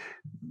 but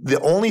the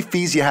only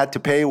fees you had to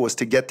pay was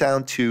to get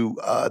down to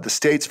the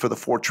States for the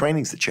 4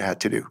 trainings that you had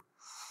to do.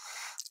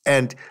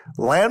 And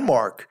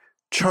Landmark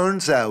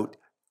turns out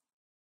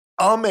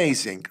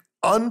amazing,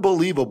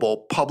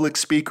 unbelievable public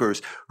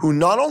speakers who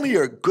not only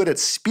are good at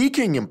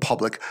speaking in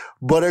public,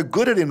 but are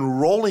good at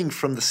enrolling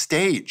from the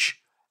stage.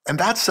 And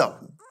that's a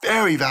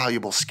very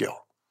valuable skill.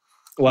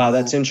 Wow,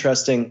 that's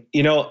interesting.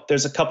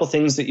 There's a couple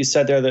things that you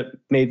said there that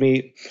made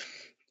me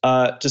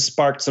just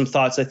sparked some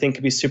thoughts I think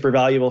could be super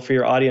valuable for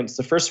your audience.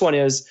 The first one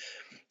is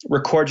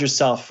record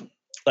yourself.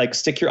 Like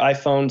stick your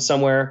iPhone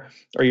somewhere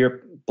or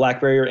your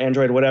BlackBerry or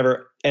Android,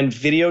 whatever, and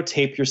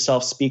videotape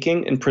yourself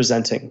speaking and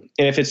presenting.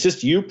 And if it's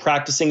just you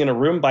practicing in a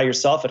room by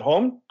yourself at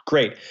home,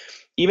 great.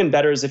 Even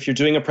better is if you're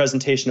doing a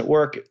presentation at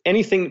work,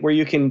 anything where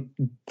you can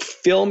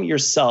film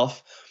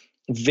yourself,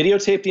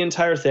 videotape the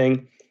entire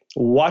thing,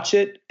 watch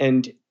it,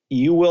 and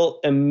you will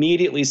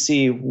immediately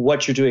see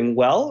what you're doing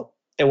well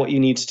and what you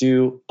need to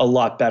do a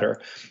lot better.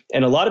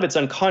 And a lot of it's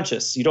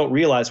unconscious. You don't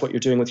realize what you're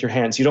doing with your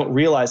hands. You don't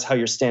realize how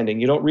you're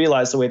standing. You don't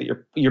realize the way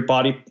that your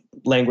body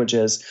language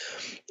is.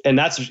 And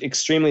that's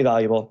extremely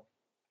valuable.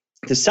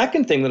 The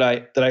second thing that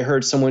I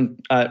heard someone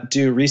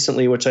do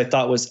recently, which I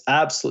thought was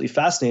absolutely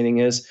fascinating,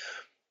 is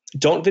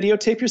don't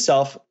videotape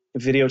yourself,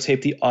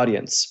 videotape the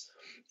audience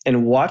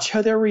and watch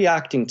how they're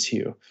reacting to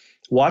you.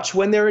 Watch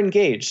when they're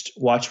engaged.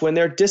 Watch when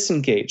they're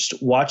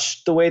disengaged.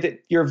 Watch the way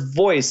that your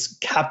voice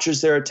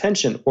captures their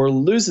attention or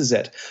loses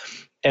it.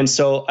 And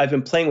so I've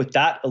been playing with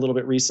that a little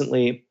bit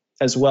recently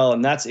as well,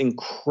 and that's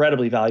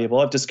incredibly valuable.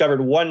 I've discovered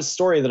one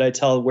story that I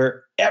tell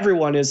where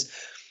everyone is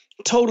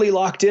totally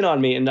locked in on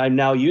me, and I'm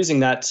now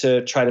using that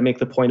to try to make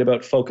the point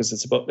about focus.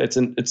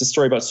 It's a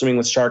story about swimming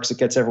with sharks. It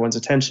gets everyone's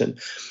attention.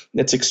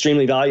 It's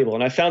extremely valuable.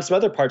 And I found some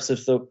other parts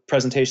of the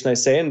presentation I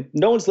say, and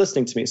no one's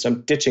listening to me, so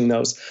I'm ditching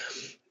those.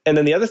 And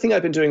then the other thing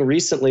I've been doing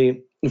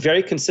recently,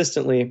 very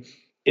consistently,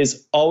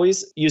 is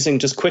always using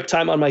just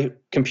QuickTime on my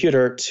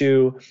computer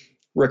to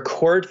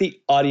record the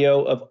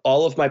audio of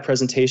all of my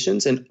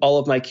presentations and all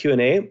of my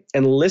Q&A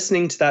and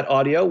listening to that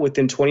audio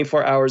within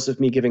 24 hours of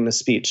me giving the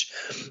speech.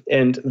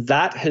 And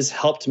that has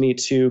helped me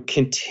to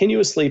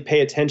continuously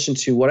pay attention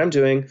to what I'm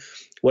doing,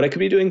 what I could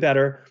be doing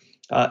better.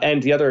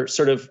 And the other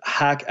sort of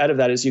hack out of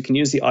that is you can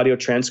use the audio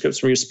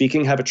transcripts when you're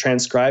speaking, have it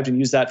transcribed, and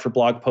use that for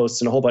blog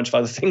posts and a whole bunch of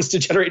other things to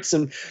generate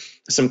some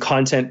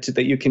content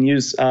that you can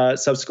use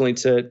subsequently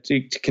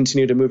to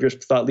continue to move your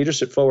thought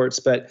leadership forwards.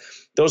 But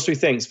those 3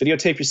 things: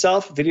 videotape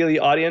yourself, video the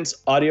audience,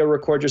 audio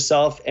record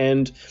yourself,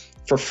 and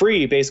for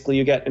free, basically,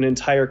 you get an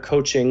entire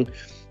coaching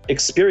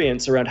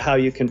experience around how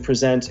you can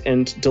present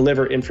and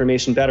deliver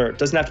information better. It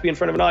doesn't have to be in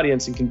front of an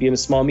audience. It can be in a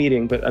small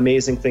meeting, but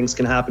amazing things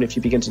can happen if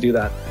you begin to do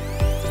that.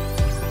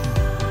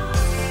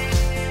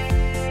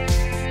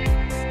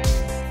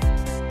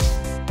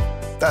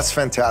 That's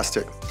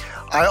fantastic.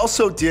 I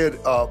also did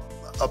a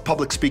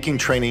public speaking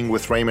training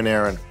with Raymond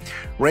Aaron.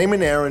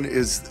 Raymond Aaron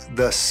is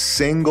the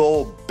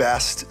single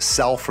best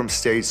sell from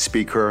stage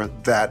speaker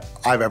that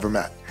I've ever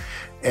met.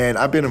 And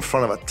I've been in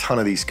front of a ton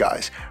of these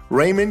guys.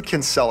 Raymond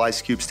can sell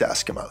ice cubes to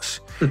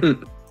Eskimos.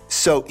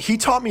 So he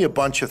taught me a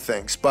bunch of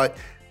things, but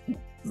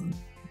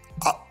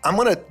I'm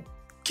going to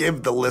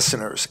give the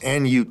listeners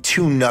and you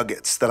 2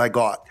 nuggets that I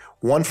got.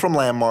 One from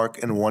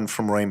Landmark and one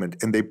from Raymond,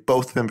 and they've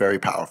both been very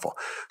powerful.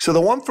 So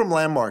the one from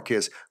Landmark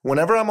is,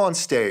 whenever I'm on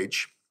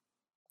stage,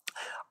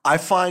 I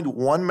find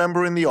one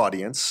member in the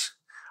audience,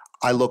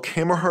 I look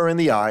him or her in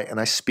the eye, and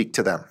I speak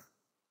to them.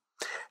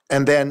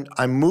 And then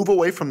I move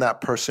away from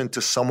that person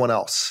to someone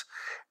else.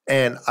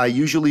 And I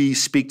usually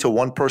speak to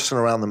one person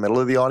around the middle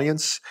of the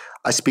audience.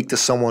 I speak to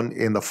someone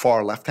in the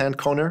far left-hand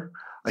corner.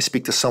 I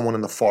speak to someone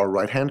in the far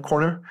right-hand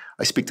corner.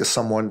 I speak to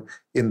someone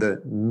in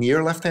the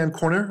near left-hand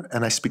corner,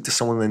 and I speak to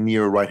someone in the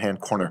near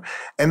right-hand corner.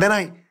 And then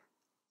I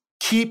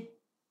keep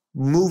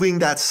moving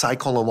that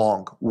cycle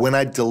along when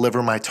I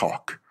deliver my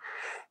talk.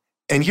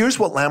 And here's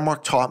what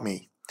Landmark taught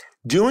me.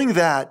 Doing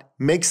that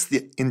makes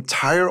the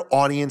entire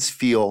audience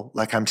feel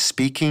like I'm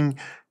speaking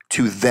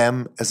to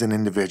them as an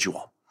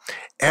individual.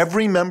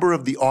 Every member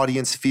of the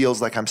audience feels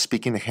like I'm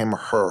speaking to him or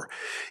her,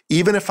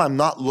 even if I'm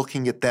not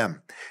looking at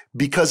them,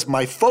 because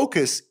my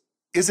focus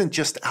isn't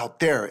just out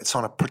there. It's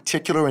on a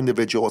particular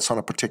individual. It's on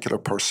a particular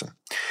person.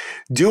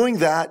 Doing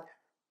that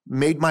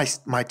made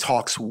my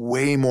talks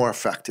way more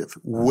effective,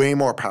 way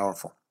more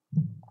powerful.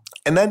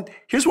 And then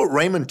here's what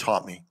Raymond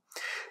taught me.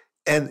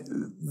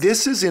 And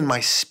this is in my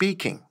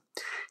speaking.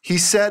 He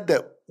said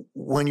that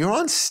when you're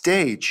on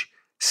stage,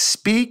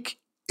 speak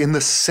in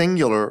the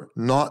singular,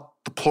 not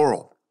the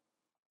plural.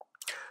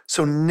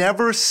 So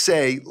never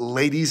say,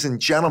 ladies and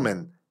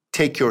gentlemen,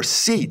 take your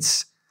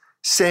seats.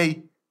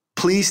 Say,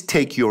 please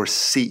take your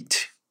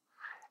seat.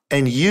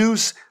 And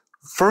use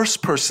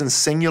first person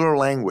singular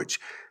language.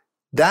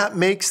 That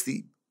makes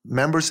the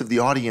members of the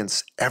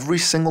audience, every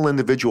single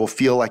individual,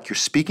 feel like you're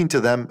speaking to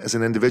them as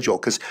an individual,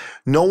 because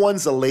no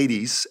one's a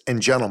ladies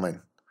and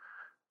gentlemen.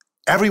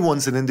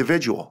 Everyone's an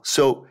individual.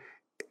 So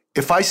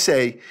if I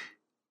say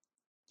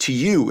to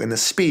you in a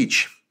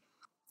speech,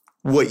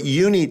 what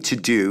you need to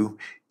do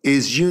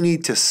is you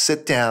need to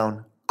sit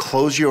down,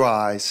 close your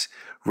eyes,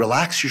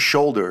 relax your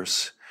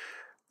shoulders,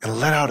 and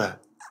let out a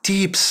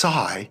deep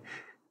sigh,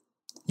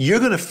 you're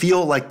going to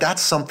feel like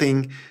that's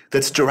something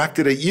that's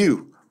directed at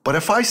you. But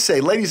if I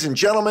say, ladies and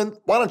gentlemen,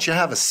 why don't you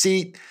have a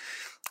seat,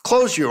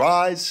 close your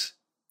eyes,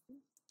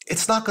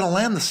 it's not going to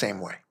land the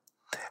same way.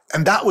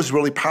 And that was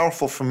really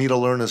powerful for me to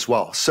learn as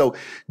well. So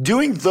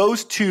doing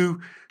those two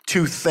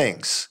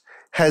things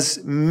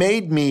has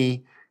made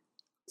me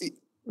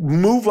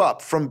move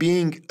up from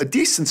being a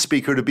decent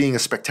speaker to being a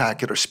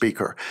spectacular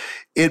speaker.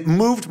 It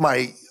moved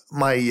my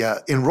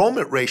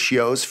enrollment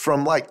ratios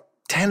from like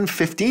 10,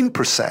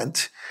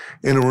 15%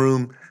 in a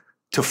room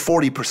to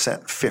 40%,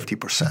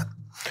 50%.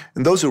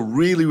 And those are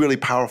really, really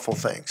powerful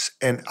things.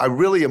 And I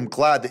really am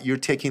glad that you're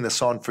taking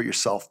this on for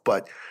yourself.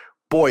 But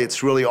boy,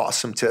 it's really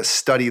awesome to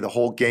study the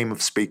whole game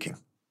of speaking.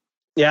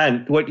 Yeah,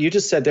 and what you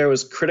just said there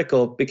was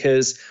critical,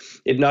 because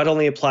it not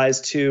only applies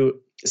to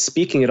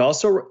speaking, it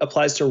also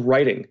applies to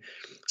writing.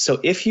 So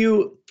if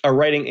you are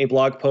writing a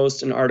blog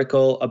post, an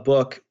article, a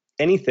book,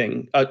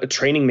 anything, a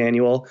training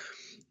manual,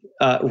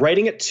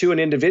 writing it to an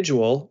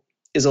individual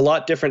is a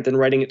lot different than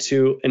writing it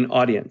to an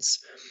audience.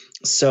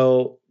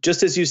 So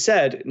just as you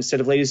said,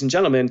 instead of ladies and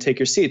gentlemen, take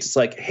your seats, it's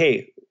like,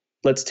 hey,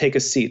 let's take a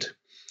seat.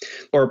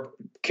 Or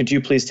could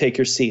you please take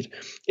your seat?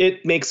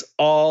 It makes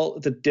all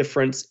the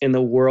difference in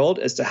the world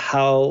as to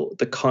how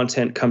the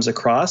content comes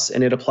across.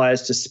 And it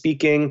applies to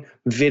speaking,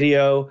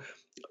 video,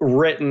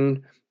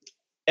 written,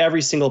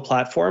 every single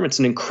platform. It's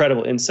an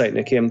incredible insight,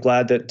 Nikki. I'm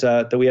glad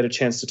that we had a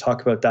chance to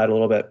talk about that a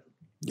little bit.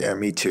 Yeah,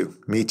 me too.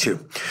 Me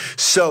too.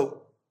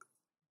 So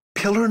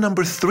pillar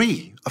number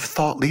 3 of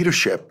thought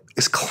leadership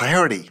is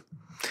clarity.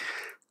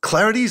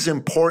 Clarity is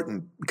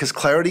important because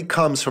clarity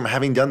comes from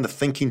having done the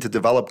thinking to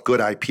develop good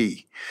IP,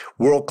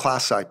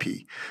 world-class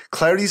IP.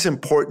 Clarity is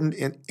important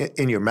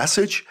in your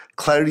message.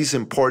 Clarity is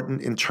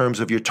important in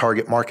terms of your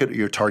target market or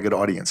your target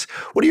audience.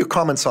 What are your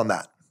comments on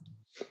that?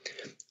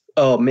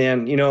 Oh,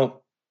 man.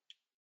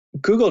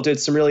 Google did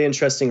some really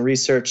interesting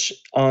research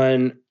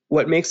on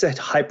what makes a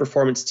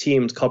high-performance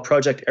team. It's called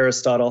Project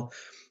Aristotle.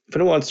 If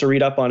anyone wants to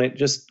read up on it,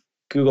 just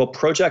Google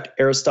Project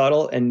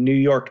Aristotle and New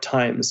York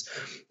Times.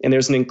 And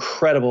there's an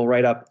incredible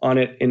write-up on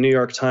it in New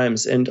York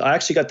Times. And I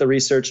actually got the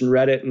research and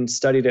read it and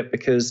studied it,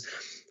 because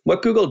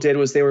what Google did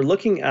was they were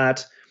looking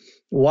at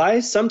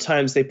why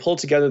sometimes they pulled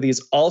together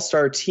these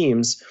all-star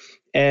teams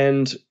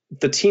and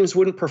the teams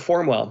wouldn't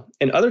perform well.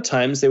 And other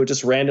times they would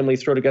just randomly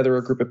throw together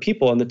a group of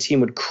people and the team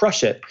would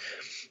crush it.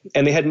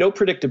 And they had no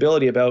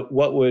predictability about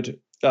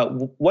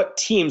what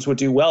teams would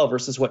do well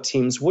versus what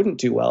teams wouldn't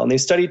do well. And they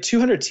studied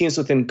 200 teams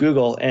within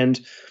Google and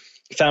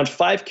found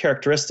 5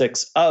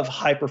 characteristics of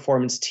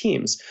high-performance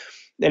teams.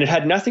 And it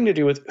had nothing to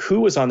do with who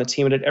was on the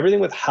team. It had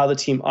everything with how the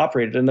team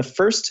operated. And the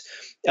first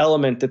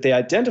element that they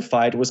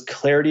identified was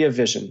clarity of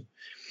vision.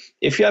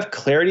 If you have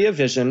clarity of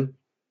vision,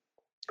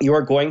 you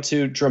are going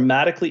to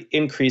dramatically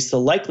increase the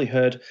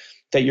likelihood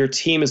that your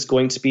team is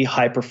going to be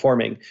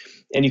high-performing.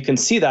 And you can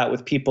see that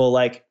with people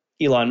like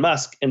Elon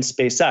Musk and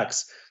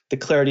SpaceX. The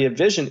clarity of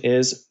vision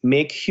is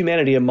make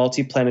humanity a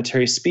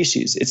multiplanetary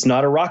species. It's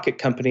not a rocket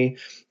company.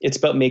 It's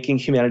about making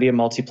humanity a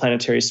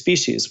multiplanetary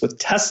species. With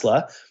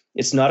Tesla,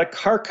 it's not a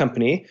car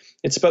company.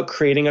 It's about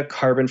creating a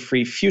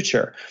carbon-free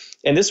future.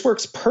 And this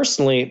works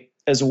personally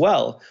as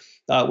well.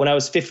 When I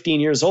was 15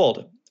 years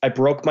old, I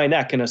broke my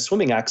neck in a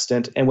swimming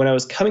accident. And when I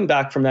was coming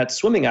back from that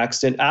swimming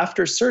accident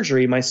after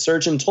surgery, my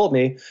surgeon told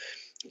me,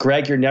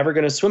 Greg, you're never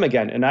going to swim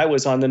again. And I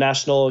was on the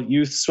national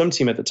youth swim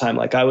team at the time.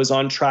 Like I was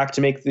on track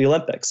to make the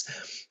Olympics.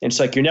 And she's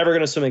like, you're never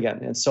going to swim again.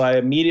 And so I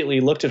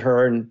immediately looked at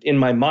her and in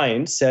my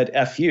mind said,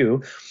 F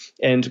you,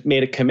 and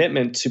made a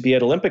commitment to be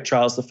at Olympic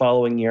trials the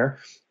following year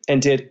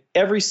and did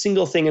every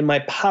single thing in my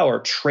power,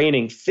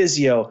 training,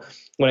 physio.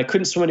 When I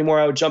couldn't swim anymore,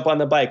 I would jump on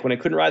the bike. When I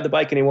couldn't ride the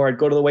bike anymore, I'd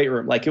go to the weight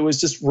room. Like it was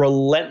just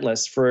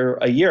relentless for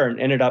a year, and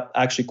ended up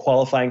actually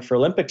qualifying for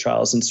Olympic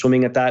trials and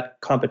swimming at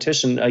that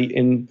competition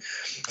in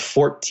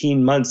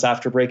 14 months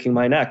after breaking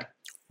my neck.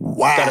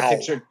 Wow.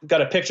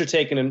 Got a picture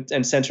taken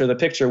and sent her the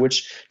picture,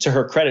 which to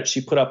her credit, she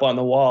put up on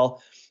the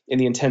wall in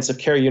the intensive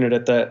care unit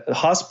at the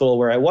hospital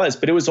where I was.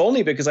 But it was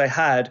only because I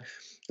had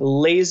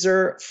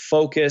laser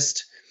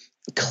focused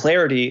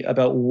clarity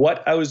about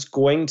what I was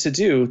going to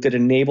do that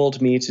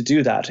enabled me to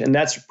do that. And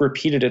that's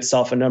repeated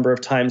itself a number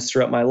of times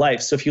throughout my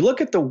life. So if you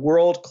look at the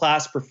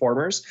world-class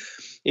performers,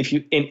 if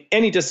you, in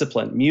any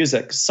discipline,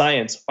 music,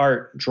 science,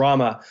 art,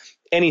 drama,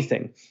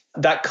 anything,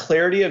 that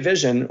clarity of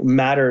vision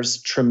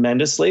matters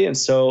tremendously. And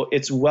so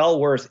it's well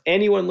worth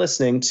anyone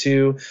listening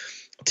to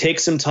take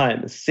some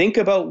time, think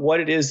about what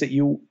it is that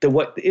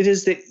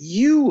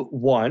you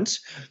want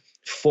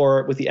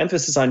for, with the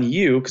emphasis on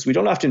you, because we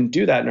don't often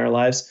do that in our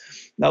lives.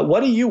 Now,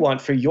 what do you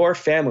want for your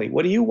family?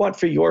 What do you want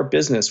for your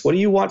business? What do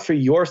you want for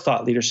your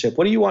thought leadership?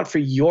 What do you want for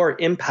your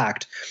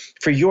impact,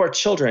 for your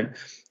children?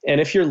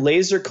 And if you're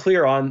laser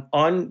clear on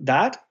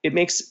that, it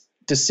makes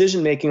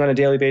decision-making on a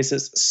daily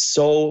basis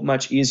so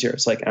much easier.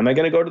 It's like, am I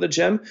going to go to the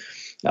gym?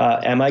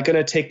 Am I going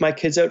to take my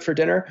kids out for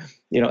dinner?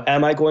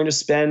 Am I going to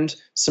spend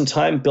some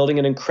time building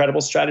an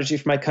incredible strategy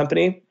for my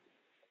company?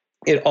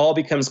 It all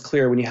becomes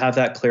clear when you have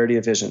that clarity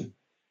of vision.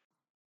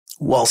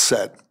 Well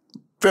said.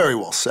 Very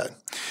well said.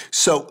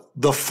 So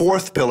the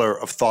fourth pillar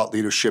of thought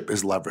leadership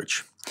is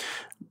leverage.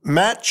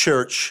 Matt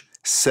Church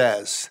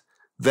says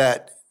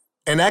that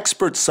an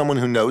expert's someone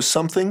who knows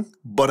something,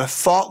 but a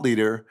thought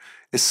leader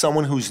is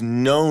someone who's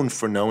known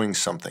for knowing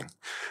something.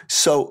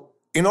 So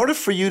in order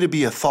for you to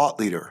be a thought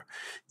leader,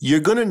 you're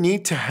going to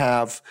need to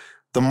have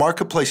the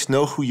marketplace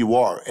know who you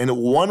are. And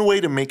one way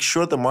to make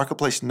sure the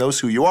marketplace knows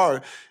who you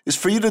are is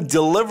for you to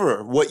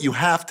deliver what you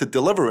have to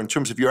deliver in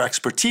terms of your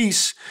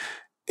expertise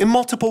in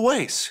multiple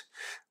ways.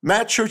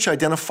 Matt Church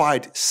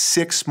identified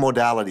 6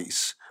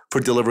 modalities for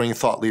delivering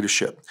thought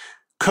leadership: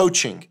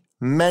 coaching,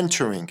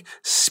 mentoring,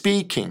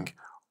 speaking,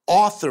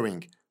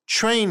 authoring,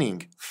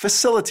 training,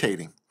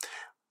 facilitating.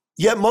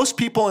 Yet most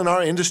people in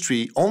our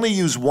industry only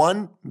use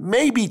 1,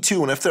 maybe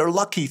 2, and if they're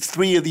lucky,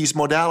 3 of these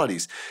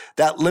modalities.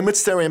 That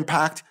limits their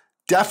impact,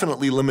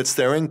 definitely limits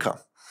their income.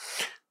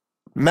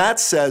 Matt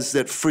says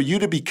that for you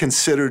to be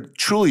considered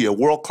truly a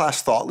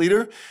world-class thought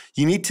leader,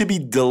 you need to be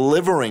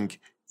delivering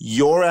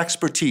your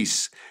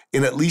expertise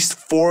in at least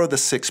 4 of the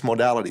 6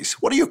 modalities.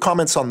 What are your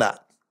comments on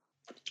that?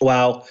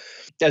 Wow.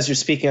 As you're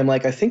speaking, I'm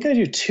like, I think I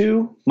do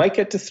 2, might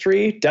get to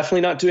 3, definitely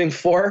not doing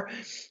 4.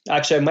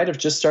 Actually, I might have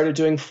just started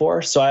doing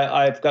 4. So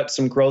I've got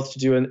some growth to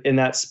do in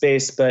that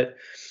space. But,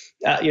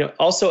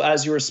 also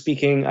as you were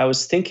speaking, I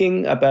was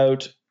thinking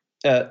about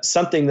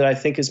something that I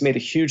think has made a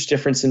huge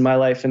difference in my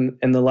life and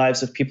the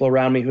lives of people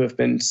around me who have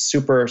been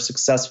super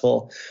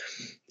successful.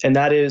 And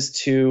that is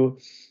to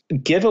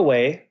give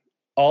away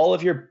all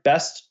of your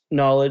best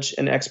knowledge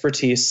and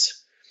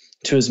expertise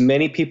to as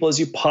many people as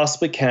you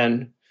possibly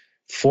can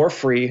for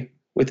free,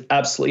 with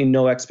absolutely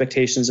no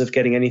expectations of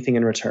getting anything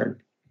in return.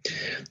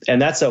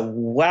 And that's a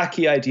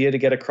wacky idea to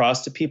get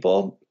across to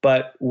people.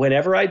 But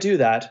whenever I do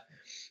that,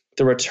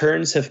 the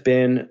returns have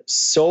been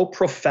so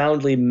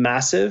profoundly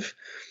massive.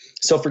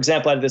 So for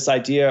example, I had this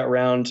idea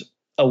around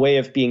a way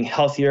of being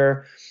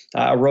healthier.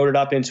 I wrote it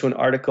up into an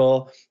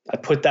article. I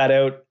put that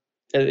out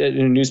in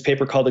a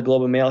newspaper called the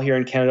Globe and Mail here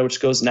in Canada,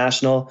 which goes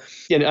national.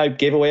 And I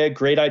gave away a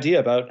great idea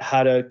about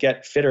how to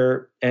get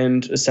fitter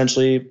and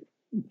essentially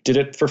did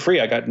it for free.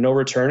 I got no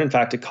return. In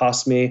fact, it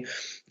cost me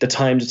the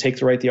time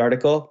to write the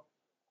article.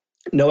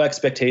 No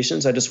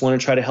expectations. I just want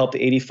to try to help the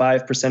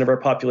 85% of our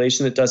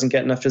population that doesn't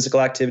get enough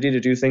physical activity to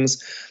do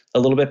things a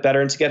little bit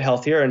better and to get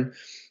healthier. And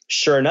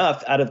sure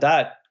enough, out of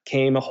that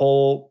came a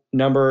whole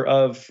number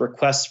of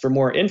requests for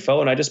more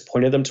info. And I just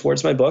pointed them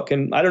towards my book.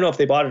 And I don't know if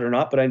they bought it or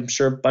not, but I'm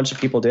sure a bunch of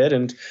people did.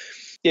 And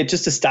it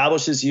just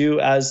establishes you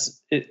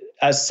as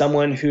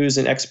someone who's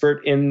an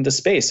expert in the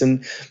space.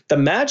 And the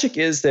magic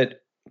is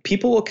that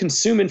people will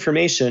consume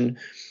information,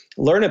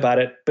 learn about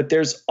it, but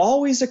there's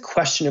always a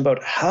question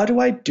about, how do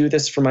I do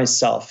this for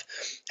myself?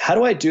 How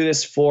do I do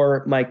this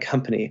for my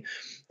company?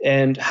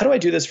 And how do I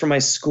do this for my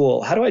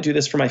school? How do I do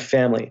this for my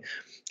family?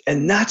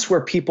 And that's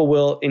where people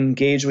will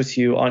engage with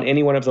you on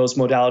any one of those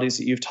modalities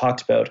that you've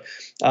talked about.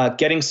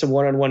 Getting some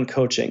one-on-one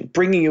coaching,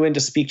 bringing you in to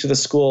speak to the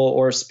school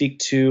or speak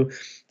to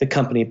the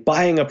company,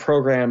 buying a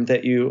program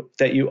that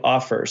you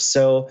offer.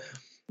 So,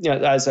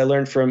 as I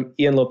learned from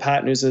Ian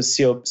Lopatin, who's the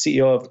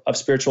CEO of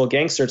Spiritual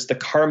Gangster, it's the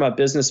karma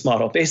business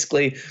model.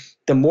 Basically,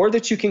 the more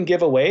that you can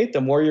give away, the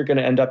more you're going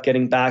to end up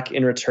getting back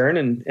in return.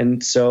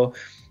 And so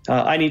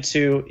I need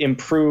to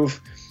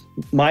improve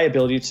my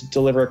ability to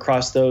deliver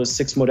across those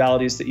 6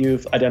 modalities that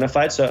you've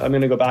identified. So I'm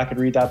going to go back and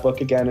read that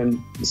book again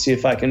and see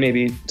if I can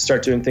maybe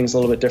start doing things a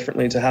little bit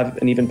differently to have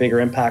an even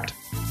bigger impact.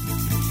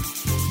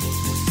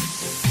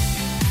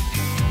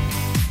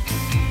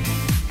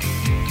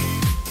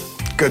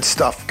 Good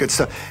stuff. Good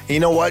stuff. And you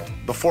know what?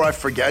 Before I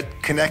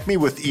forget, connect me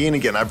with Ian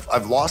again.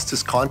 I've lost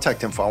his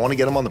contact info. I want to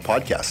get him on the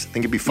podcast. I think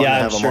it'd be fun to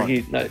have him on.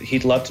 Yeah,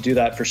 he'd love to do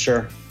that for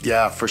sure.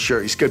 Yeah, for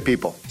sure. He's good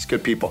people.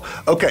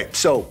 Okay,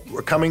 so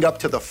we're coming up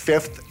to the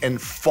 5th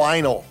and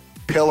final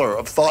pillar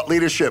of thought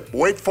leadership.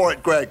 Wait for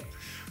it, Greg.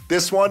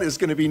 This one is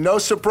going to be no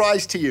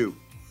surprise to you.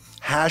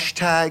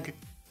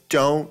 #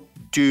 don't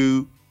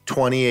do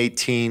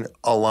 2018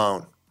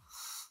 alone.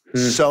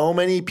 So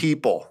many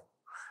people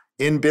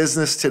in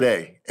business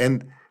today,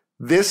 and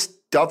this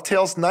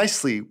dovetails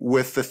nicely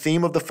with the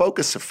theme of the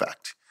focus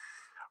effect,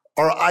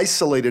 are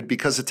isolated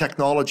because of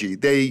technology.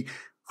 They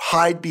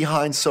hide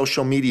behind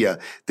social media.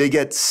 They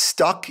get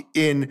stuck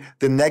in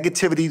the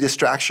negativity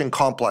distraction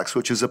complex,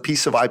 which is a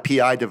piece of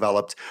IP I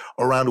developed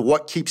around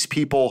what keeps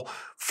people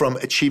from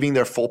achieving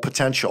their full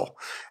potential.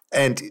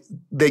 And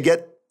they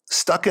get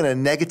stuck in a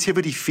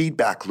negativity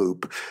feedback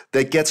loop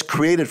that gets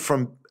created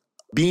from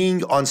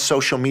being on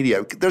social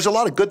media. There's a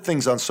lot of good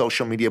things on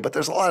social media, but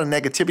there's a lot of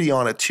negativity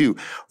on it too.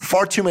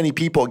 Far too many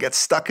people get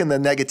stuck in the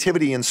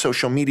negativity in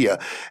social media,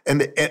 and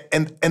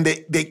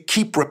they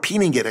keep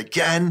repeating it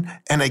again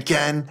and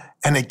again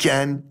and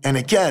again and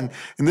again.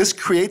 And this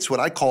creates what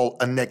I call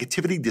a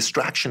negativity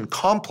distraction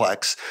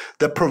complex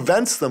that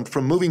prevents them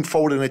from moving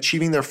forward and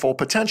achieving their full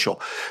potential.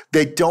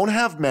 They don't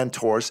have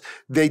mentors.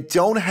 They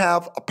don't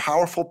have a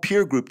powerful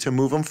peer group to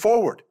move them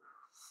forward.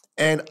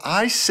 And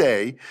I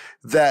say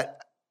that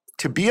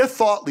to be a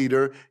thought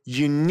leader,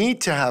 you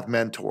need to have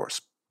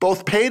mentors,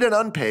 both paid and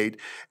unpaid,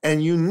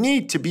 and you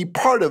need to be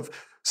part of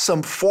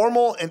some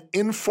formal and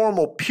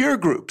informal peer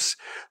groups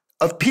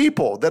of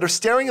people that are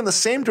staring in the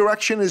same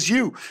direction as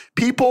you,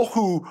 people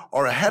who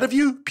are ahead of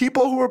you,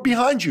 people who are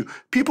behind you,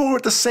 people who are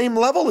at the same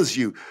level as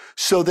you,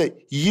 so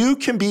that you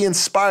can be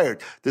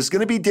inspired. There's going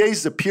to be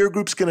days the peer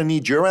group's going to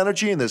need your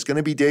energy, and there's going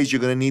to be days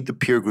you're going to need the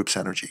peer group's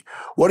energy.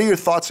 What are your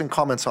thoughts and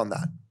comments on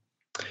that?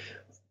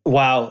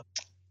 Wow.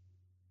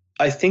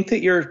 I think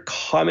that your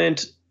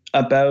comment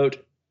about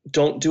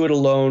don't do it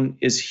alone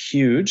is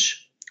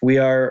huge. We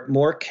are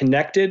more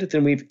connected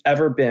than we've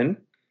ever been,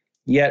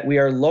 yet we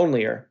are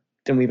lonelier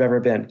than we've ever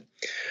been.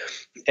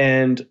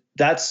 And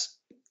that's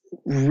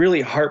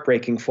really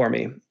heartbreaking for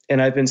me.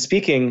 And I've been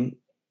speaking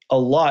a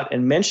lot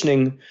and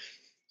mentioning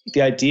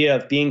the idea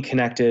of being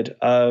connected,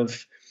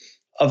 of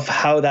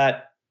how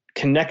that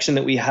connection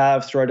that we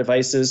have through our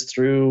devices,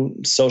 through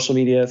social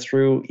media,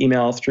 through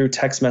email, through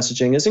text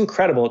messaging is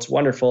incredible. It's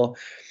wonderful.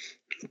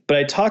 But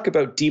I talk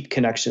about deep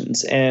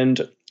connections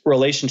and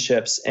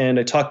relationships, and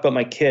I talk about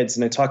my kids,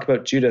 and I talk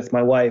about Judith,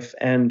 my wife,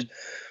 and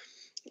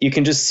you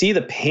can just see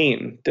the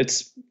pain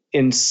that's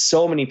in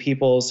so many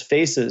people's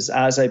faces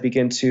as I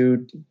begin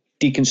to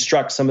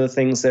deconstruct some of the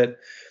things that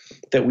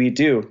we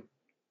do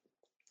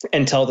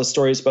and tell the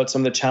stories about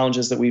some of the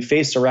challenges that we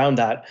faced around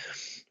that.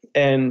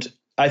 And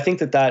I think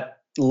that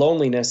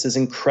loneliness is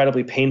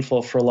incredibly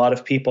painful for a lot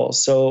of people.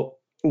 So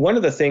one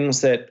of the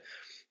things that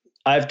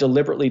I've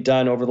deliberately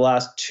done over the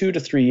last 2 to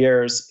 3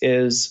 years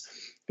is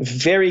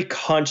very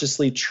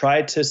consciously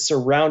tried to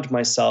surround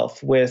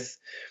myself with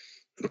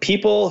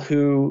people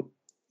who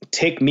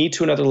take me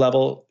to another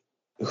level,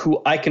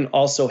 who I can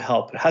also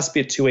help. It has to be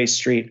a two-way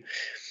street.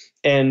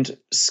 And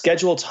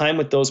schedule time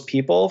with those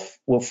people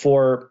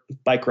for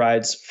bike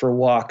rides, for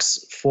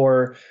walks,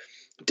 for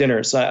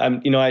dinners.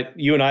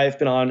 You and I have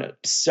been on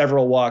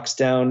several walks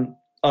down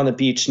on the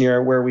beach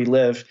near where we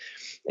live.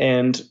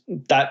 And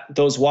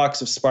those walks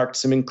have sparked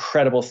some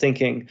incredible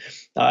thinking.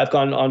 I've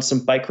gone on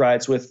some bike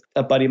rides with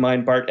a buddy of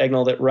mine, Bart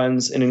Egnell, that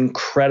runs an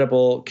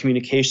incredible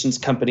communications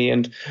company.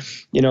 And,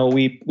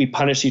 we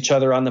punish each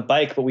other on the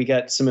bike, but we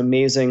get some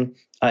amazing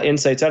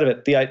insights out of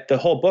it. The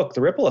whole book,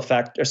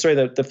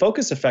 the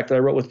focus effect that I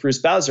wrote with Bruce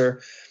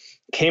Bowser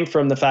came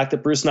from the fact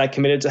that Bruce and I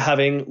committed to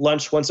having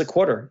lunch once a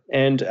quarter.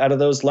 And out of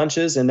those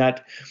lunches and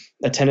that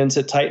attendance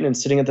at Titan and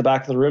sitting at the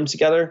back of the room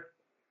together,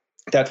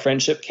 that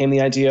friendship came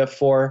the idea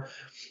for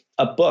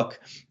a book.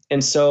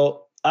 And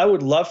so I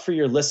would love for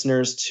your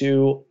listeners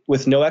to,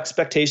 with no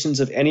expectations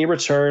of any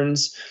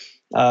returns,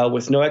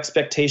 with no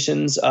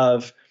expectations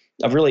of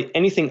really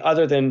anything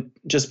other than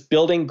just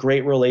building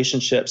great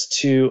relationships,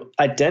 to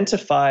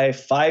identify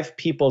 5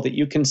 people that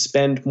you can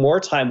spend more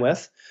time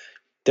with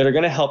that are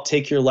going to help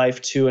take your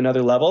life to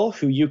another level,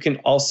 who you can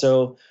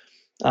also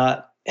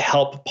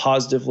help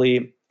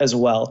positively as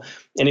well.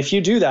 And if you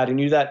do that and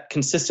you do that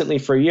consistently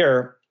for a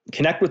year,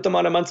 connect with them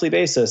on a monthly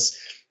basis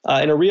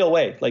in a real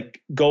way,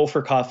 like go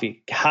for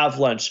coffee, have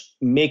lunch,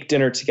 make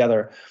dinner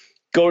together,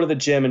 go to the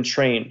gym and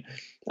train,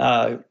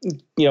 go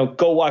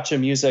watch a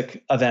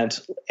music event,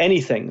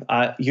 anything.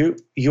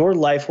 Your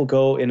life will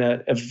go in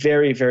a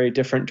very, very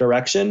different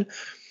direction.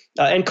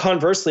 And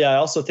conversely, I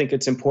also think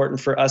it's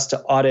important for us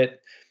to audit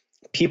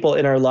people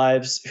in our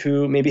lives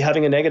who may be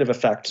having a negative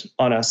effect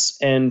on us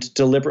and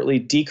deliberately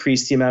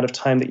decrease the amount of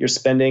time that you're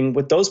spending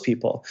with those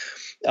people.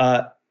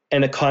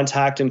 And the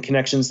contact and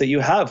connections that you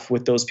have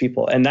with those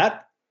people. And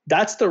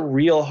that's the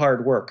real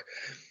hard work.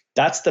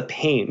 That's the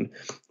pain.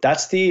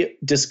 That's the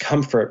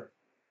discomfort.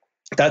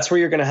 That's where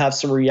you're going to have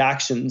some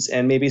reactions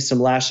and maybe some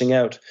lashing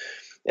out.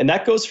 And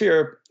that goes for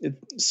your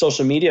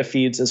social media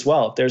feeds as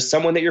well. If there's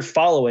someone that you're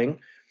following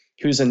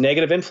who's a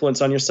negative influence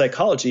on your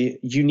psychology,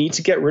 you need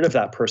to get rid of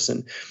that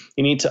person.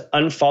 You need to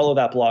unfollow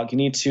that blog. You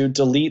need to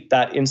delete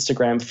that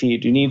Instagram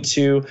feed. You need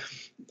to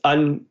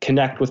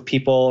unconnect with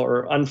people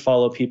or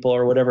unfollow people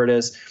or whatever it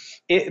is.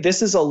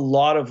 This is a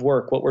lot of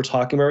work, what we're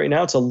talking about right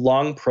now. It's a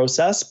long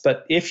process,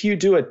 but if you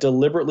do it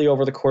deliberately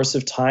over the course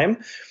of time,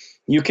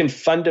 you can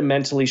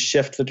fundamentally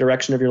shift the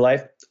direction of your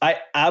life. I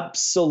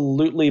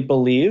absolutely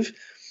believe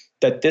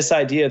that this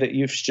idea that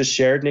you've just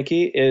shared,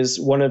 Nikki, is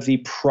one of the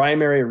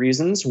primary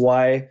reasons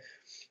why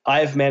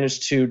I've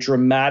managed to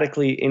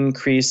dramatically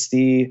increase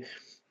the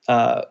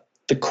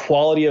the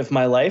quality of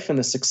my life and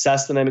the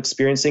success that I'm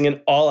experiencing in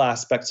all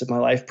aspects of my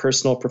life,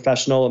 personal,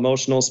 professional,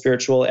 emotional,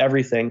 spiritual,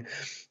 everything,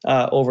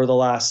 over the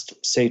last,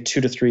 say, 2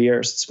 to 3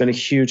 years. It's been a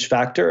huge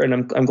factor, and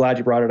I'm glad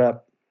you brought it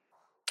up.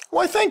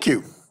 Why, thank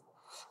you.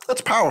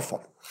 That's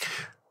powerful.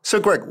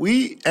 So, Greg,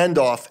 we end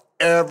off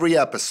every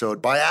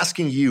episode by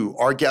asking you,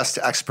 our guest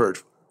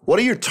expert, what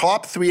are your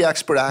top 3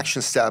 expert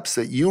action steps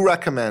that you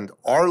recommend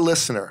our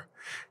listener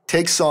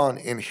takes on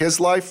in his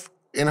life,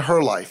 in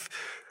her life,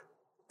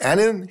 and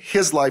in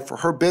his life or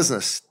her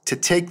business to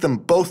take them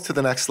both to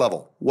the next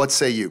level? What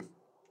say you?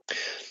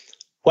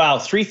 Wow,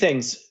 3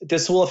 things.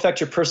 This will affect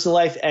your personal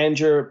life and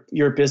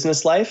your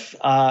business life.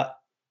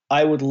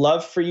 I would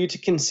love for you to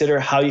consider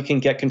how you can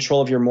get control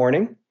of your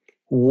morning.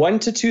 1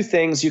 to 2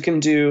 things you can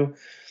do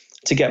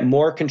to get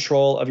more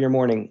control of your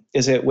morning.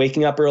 Is it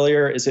waking up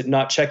earlier? Is it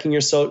not checking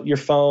your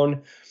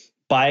phone?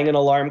 Buying an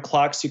alarm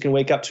clock so you can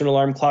wake up to an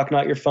alarm clock,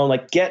 not your phone?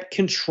 Like, get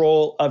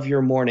control of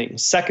your morning.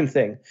 Second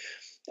thing,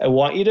 I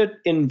want you to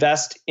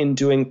invest in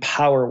doing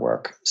power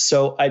work.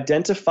 So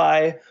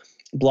identify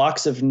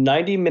blocks of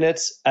 90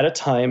 minutes at a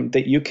time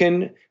that you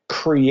can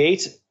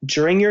create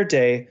during your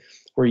day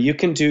where you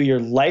can do your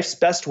life's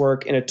best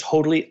work in a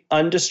totally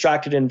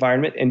undistracted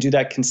environment and do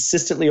that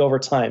consistently over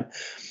time.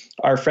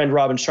 Our friend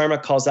Robin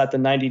Sharma calls that the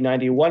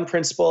 90-91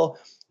 principle.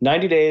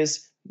 90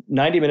 days,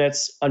 90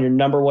 minutes on your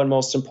number one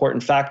most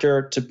important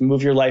factor to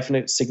move your life in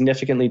a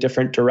significantly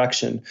different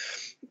direction.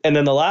 And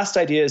then the last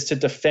idea is to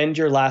defend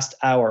your last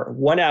hour,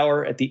 1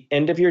 hour at the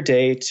end of your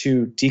day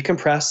to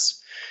decompress,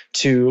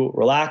 to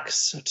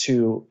relax,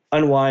 to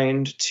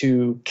unwind,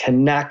 to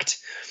connect,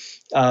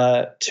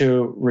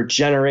 to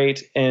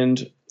regenerate.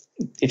 And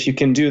if you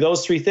can do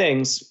those 3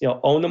 things,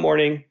 own the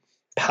morning,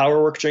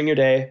 power work during your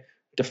day,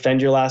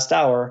 defend your last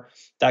hour,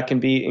 that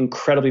can be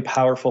incredibly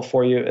powerful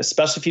for you,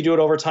 especially if you do it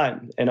over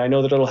time. And I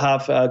know that it'll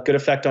have a good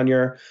effect on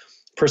your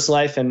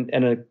personal life and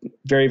a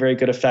very, very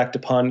good effect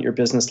upon your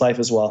business life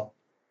as well.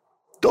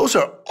 Those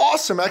are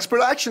awesome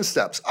expert action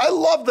steps. I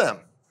love them.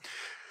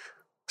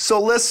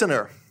 So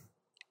listener,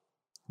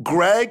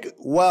 Greg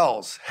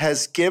Wells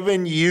has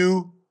given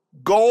you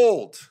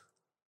gold.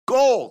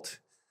 Gold.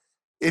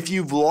 If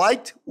you've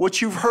liked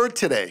what you've heard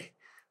today,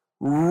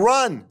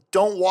 run.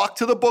 Don't walk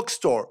to the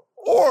bookstore.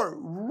 Or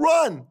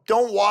run.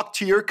 Don't walk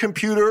to your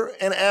computer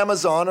and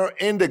Amazon or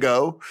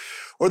Indigo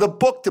or the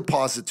book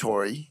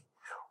depository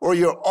or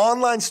your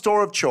online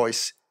store of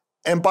choice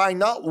and buy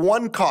not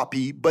 1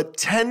 copy, but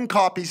 10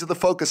 copies of The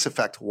Focus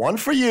Effect. 1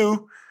 for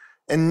you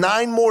and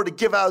 9 more to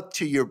give out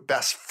to your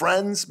best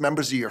friends,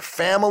 members of your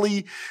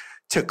family,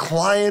 to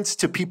clients,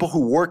 to people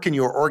who work in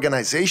your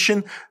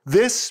organization.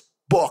 This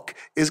book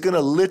is going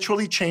to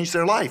literally change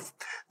their life.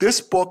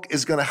 This book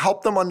is going to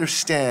help them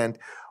understand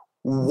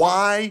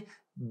why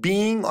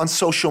being on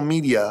social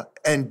media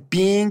and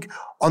being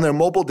on their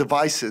mobile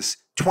devices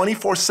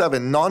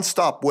 24/7,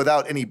 nonstop,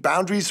 without any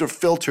boundaries or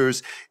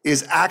filters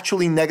is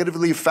actually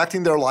negatively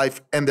affecting their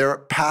life and their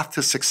path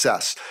to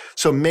success.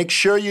 So make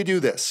sure you do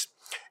this.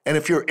 And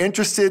if you're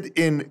interested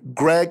in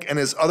Greg and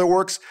his other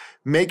works,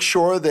 make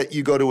sure that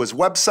you go to his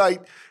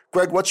website.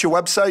 Greg, what's your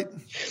website?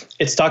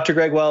 It's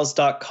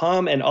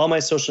drgregwells.com, and all my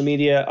social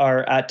media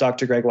are at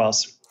Dr. Greg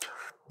Wells.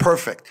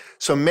 Perfect.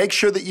 So make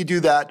sure that you do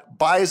that.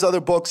 Buy his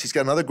other books. He's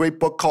got another great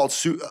book called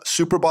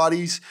Super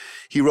Bodies.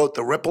 He wrote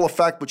The Ripple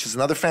Effect, which is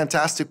another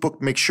fantastic book.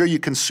 Make sure you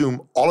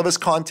consume all of his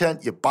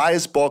content. You buy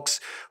his books.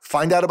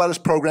 Find out about his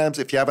programs.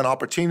 If you have an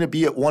opportunity to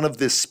be at one of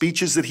the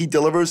speeches that he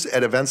delivers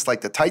at events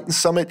like the Titan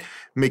Summit,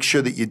 make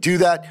sure that you do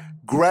that.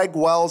 Greg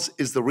Wells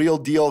is the real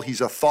deal.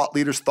 He's a thought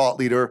leader's thought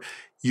leader.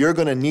 You're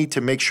going to need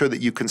to make sure that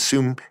you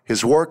consume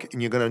his work,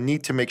 and you're going to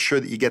need to make sure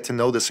that you get to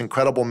know this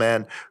incredible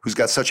man who's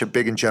got such a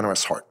big and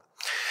generous heart.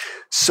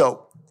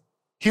 So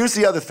here's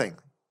the other thing.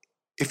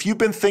 If you've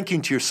been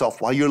thinking to yourself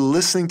while you're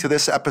listening to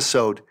this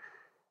episode,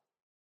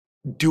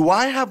 do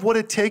I have what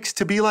it takes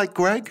to be like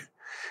Greg?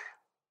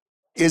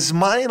 Is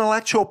my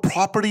intellectual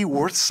property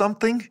worth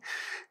something?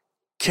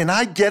 Can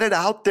I get it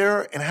out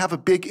there and have a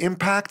big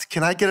impact?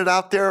 Can I get it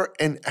out there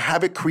and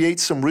have it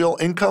create some real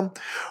income?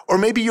 Or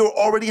maybe you're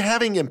already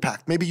having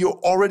impact. Maybe you're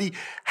already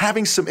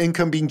having some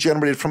income being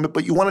generated from it,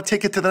 but you want to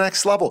take it to the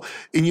next level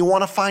and you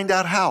want to find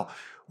out how.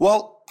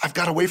 Well, I've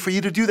got a way for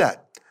you to do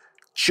that.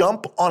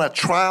 Jump on a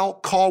trial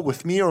call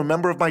with me or a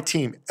member of my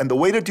team. And the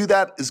way to do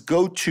that is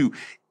go to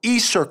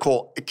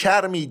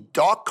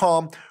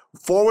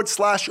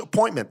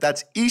ecircleacademy.com/appointment.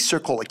 That's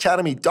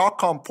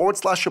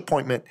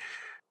ecircleacademy.com/appointment.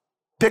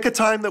 Pick a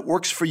time that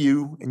works for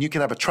you, and you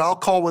can have a trial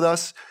call with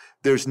us.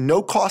 There's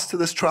no cost to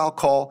this trial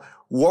call.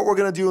 What we're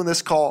going to do in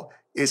this call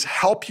is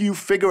help you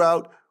figure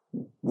out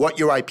what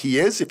your IP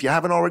is, if you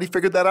haven't already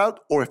figured that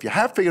out, or if you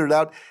have figured it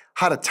out,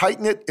 how to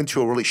tighten it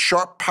into a really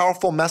sharp,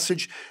 powerful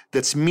message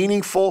that's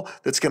meaningful,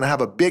 that's going to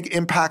have a big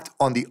impact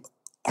on the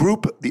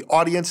group, the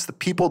audience, the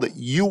people that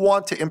you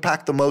want to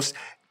impact the most,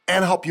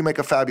 and help you make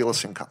a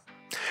fabulous income.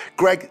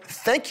 Greg,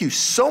 thank you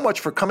so much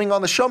for coming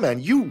on the show, man.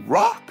 You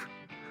rock.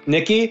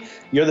 Nikki,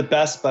 you're the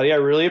best, buddy. I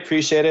really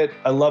appreciate it.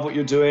 I love what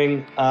you're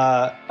doing.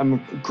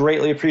 I'm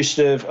greatly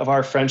appreciative of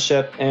our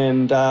friendship,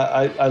 and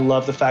I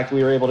love the fact that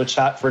we were able to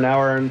chat for an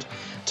hour and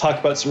talk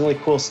about some really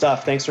cool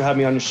stuff. Thanks for having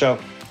me on your show.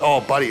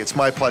 Oh, buddy, it's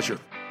my pleasure.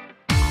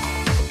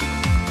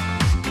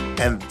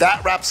 And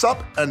that wraps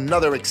up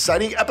another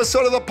exciting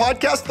episode of the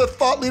podcast, The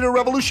Thought Leader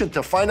Revolution.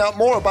 To find out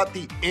more about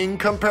the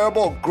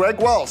incomparable Greg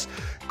Wells,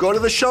 go to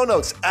the show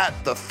notes at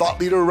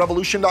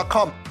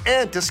thethoughtleaderrevolution.com.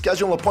 And to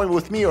schedule an appointment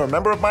with me or a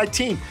member of my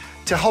team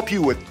to help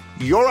you with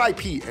your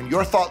IP and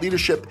your thought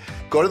leadership,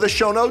 go to the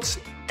show notes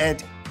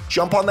and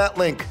jump on that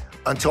link.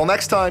 Until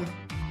next time,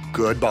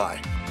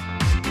 goodbye.